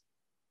Baz,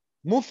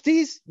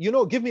 muftis,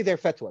 give me their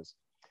fatwas.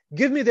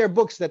 Give me their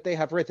books that they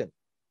have written.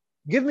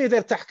 Give me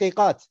their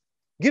tahqiqat.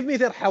 Give me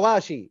their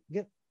hawashi.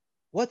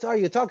 What are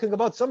you talking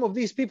about? Some of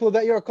these people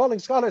that you're calling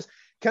scholars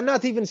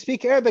cannot even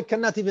speak Arabic,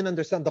 cannot even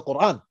understand the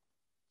Quran.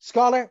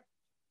 Scholar,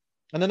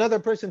 and another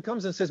person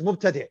comes and says,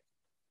 mubtadi'.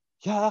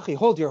 Ya akhi,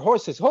 hold your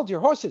horses, hold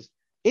your horses.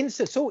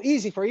 So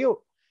easy for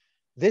you.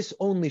 This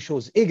only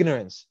shows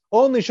ignorance.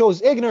 Only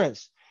shows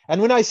ignorance.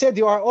 And when I said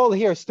you are all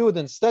here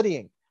students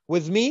studying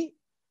with me,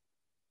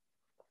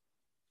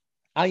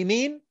 I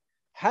mean,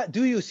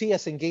 do you see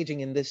us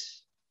engaging in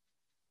this?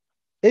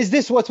 Is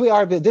this what we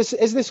are?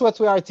 Is this what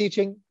we are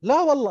teaching?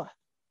 La wallah.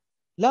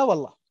 La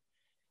wallah.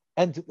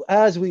 And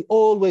as we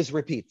always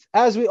repeat,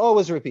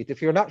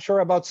 if you're not sure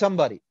about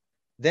somebody,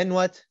 then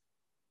what?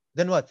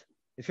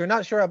 If you're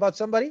not sure about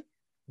somebody,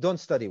 don't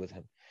study with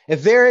him.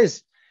 If there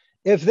is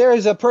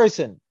a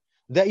person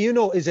that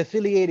is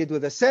affiliated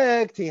with a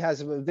sect, he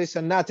has this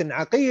and that in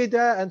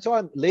aqidah and so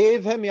on,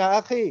 leave him,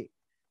 ya akhi.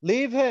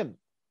 Leave him.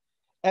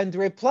 And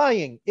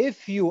replying,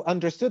 if you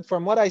understood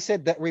from what I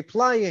said that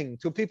replying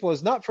to people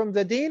is not from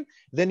the deen,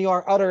 then you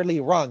are utterly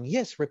wrong.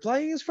 Yes,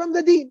 replying is from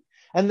the deen.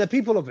 And the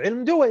people of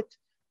ilm do it.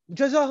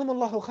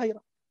 Jazahumullahu khayra.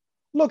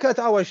 Look at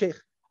our shaykh,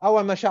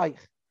 our mashayikh.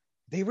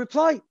 They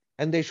reply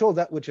and they show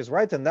that which is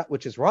right and that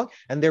which is wrong.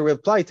 And they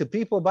reply to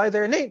people by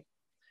their name.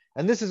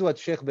 And this is what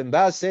Sheikh bin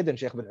Baz said and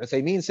Sheikh bin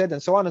Uthaymeen said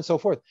and so on and so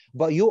forth.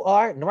 But you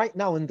are right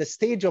now in the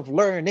stage of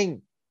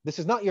learning. This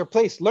is not your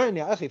place. Learn,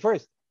 ya akhi,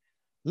 first.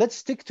 Let's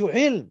stick to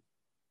ilm.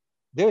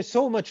 There's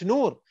so much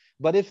nur.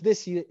 But if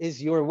this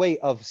is your way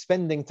of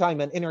spending time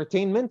and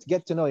entertainment,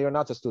 get to know you're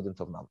not a student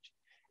of knowledge.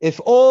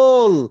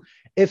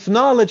 If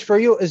knowledge for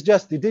you is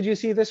just, did you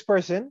see this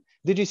person?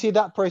 Did you see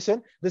that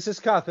person? This is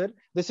kafir.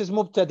 This is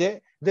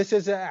mubtadi'. This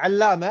is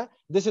allama.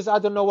 This is I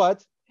don't know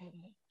what.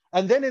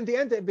 And then in the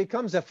end, it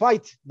becomes a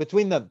fight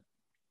between them.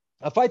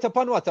 A fight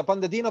upon what? Upon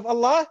the deen of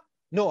Allah?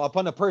 No,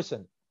 upon a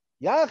person.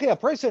 Ya akhi,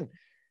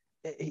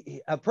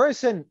 a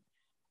person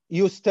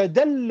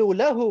yustadallu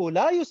lahu,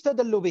 la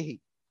yustadallu bihi.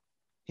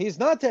 He's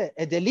not a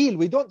dalil.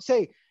 We don't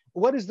say,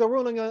 what is the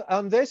ruling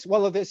on this?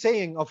 Well, the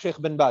saying of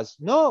Sheikh bin Baz.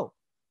 No.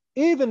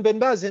 Even bin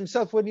Baz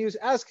himself, when he's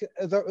asked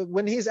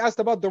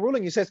about the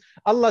ruling, he says,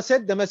 Allah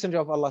said, the Messenger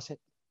of Allah said.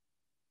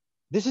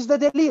 This is the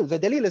dalil. The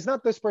dalil is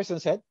not this person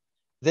said.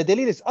 The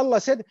dalil is Allah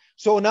said.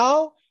 So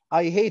now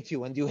I hate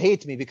you and you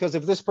hate me because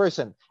of this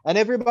person. And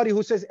everybody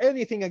who says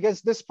anything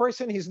against this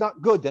person, he's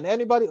not good. And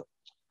anybody,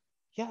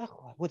 ya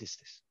akhwa, what is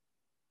this?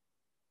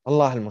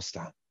 Allah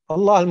al-Musta'an.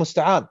 Allah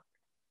al-Musta'an.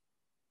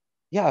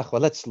 Ya akhwa,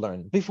 let's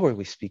learn before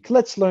we speak.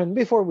 Let's learn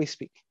before we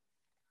speak.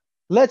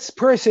 Let's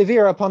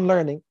persevere upon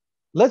learning.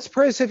 Let's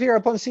persevere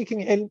upon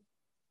seeking ilm.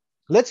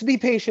 Let's be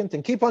patient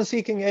and keep on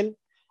seeking ilm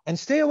and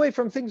stay away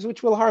from things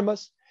which will harm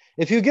us.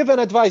 If you give an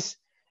advice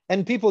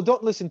and people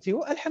don't listen to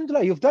you,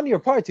 alhamdulillah, you've done your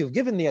part, you've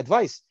given the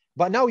advice.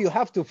 But now you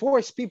have to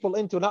force people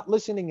into not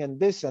listening and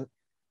this and,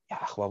 ya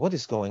akhwa, what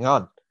is going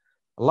on?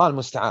 Allah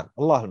al-Musta'an.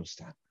 Allah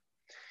al-Musta'an.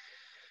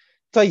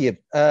 طيب,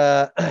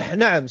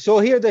 نعم. So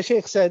here the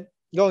Shaykh said,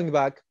 going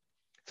back,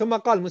 ثم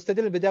قال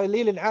مستدل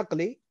بدليل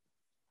عقلي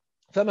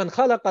فمن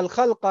خلق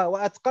الخلق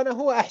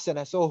وأتقنه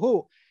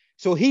أحسنه.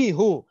 So he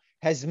who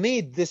has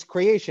made this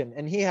creation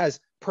and he has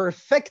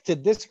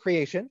perfected this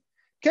creation,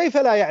 كيف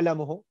لا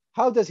يعلمه?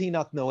 How does he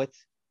not know it?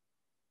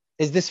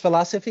 Is this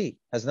philosophy?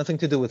 Has nothing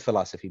to do with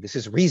philosophy. This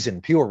is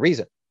reason, pure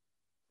reason.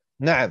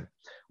 نعم.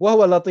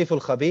 وهو اللطيف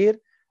الخبير.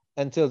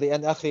 Until the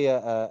end, أخي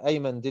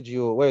أيمن,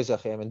 where's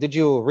أخي أيمن? Did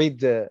you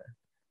read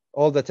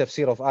all the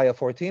tafsir of ayah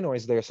 14, or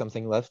is there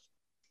something left?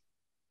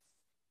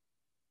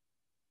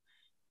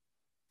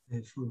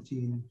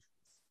 14.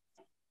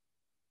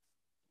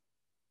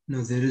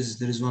 No, there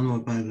is one more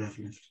paragraph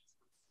left.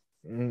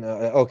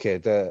 Okay,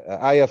 the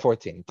ayah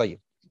 14. طيب.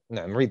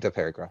 نعم, read the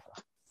paragraph.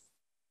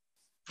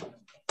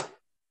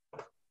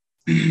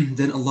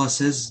 Then Allah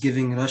says,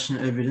 giving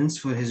rational evidence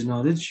for His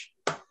knowledge,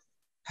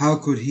 how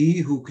could He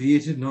who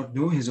created not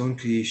know His own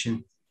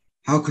creation?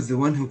 How could the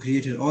one who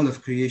created all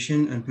of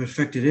creation and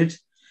perfected it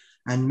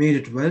and made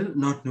it well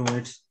not know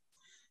it?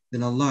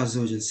 Then Allah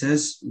Azza wa Jal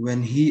says,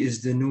 when He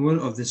is the knower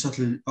of the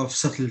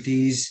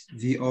subtleties,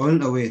 the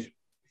all-aware,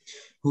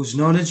 whose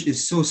knowledge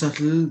is so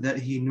subtle that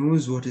He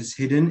knows what is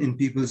hidden in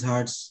people's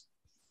hearts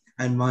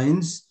and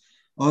minds,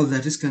 all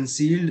that is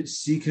concealed,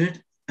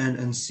 secret, and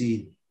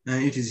unseen.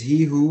 And it is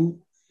He who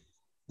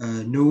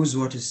knows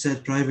what is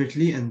said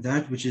privately and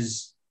that which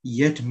is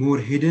yet more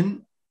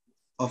hidden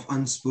of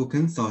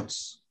unspoken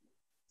thoughts.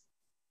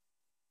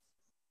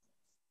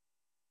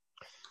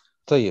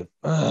 طيب.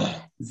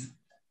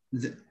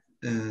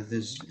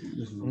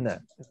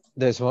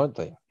 There's more.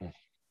 طيب.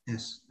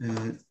 Yes.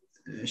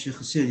 Sheikh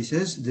Al-Si'di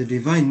says the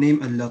divine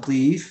name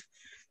Al-Latif,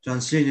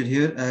 translated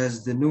here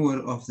as the knower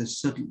of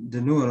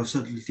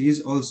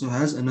subtleties, also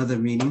has another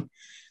meaning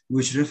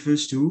which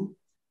refers to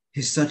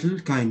his subtle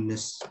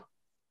kindness.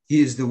 He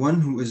is the one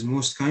who is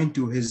most kind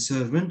to his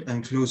servant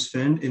and close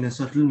friend in a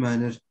subtle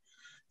manner,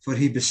 for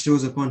he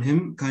bestows upon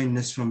him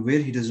kindness from where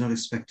he does not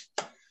expect,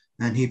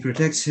 and he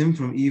protects him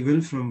from evil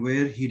from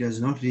where he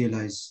does not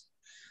realize.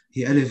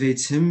 He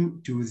elevates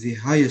him to the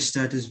highest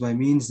status by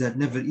means that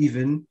never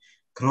even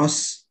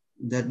cross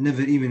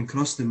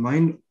the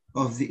mind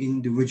of the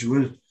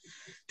individual,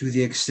 to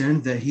the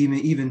extent that he may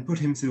even put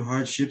him through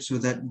hardship so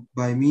that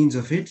by means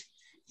of it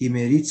he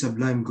may reach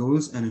sublime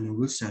goals and a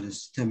noble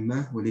status.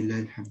 Tamma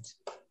walillahi alhamd.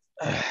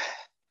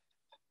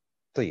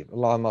 طيب.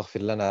 اللهم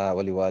اغفر لنا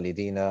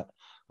ولوالدينا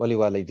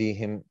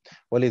ولوالديهم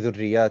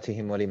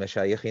ولذرياتهم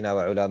ولمشايخنا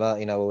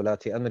وعلمائنا وولاة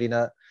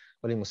أمرنا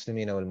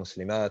وللمسلمين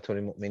والمسلمات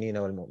وللمؤمنين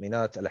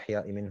والمؤمنات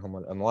الأحياء منهم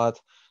والأموات.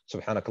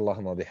 سبحانك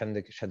اللهم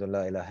وبحمدك أشهد أن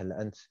لا إله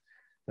إلا أنت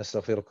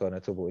نستغفرك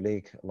ونتوب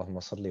إليك. اللهم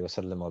صل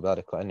وسلم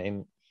وبارك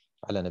وأنعم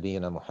على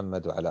نبينا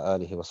محمد وعلى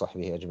آله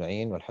وصحبه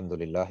أجمعين والحمد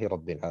لله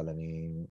رب العالمين.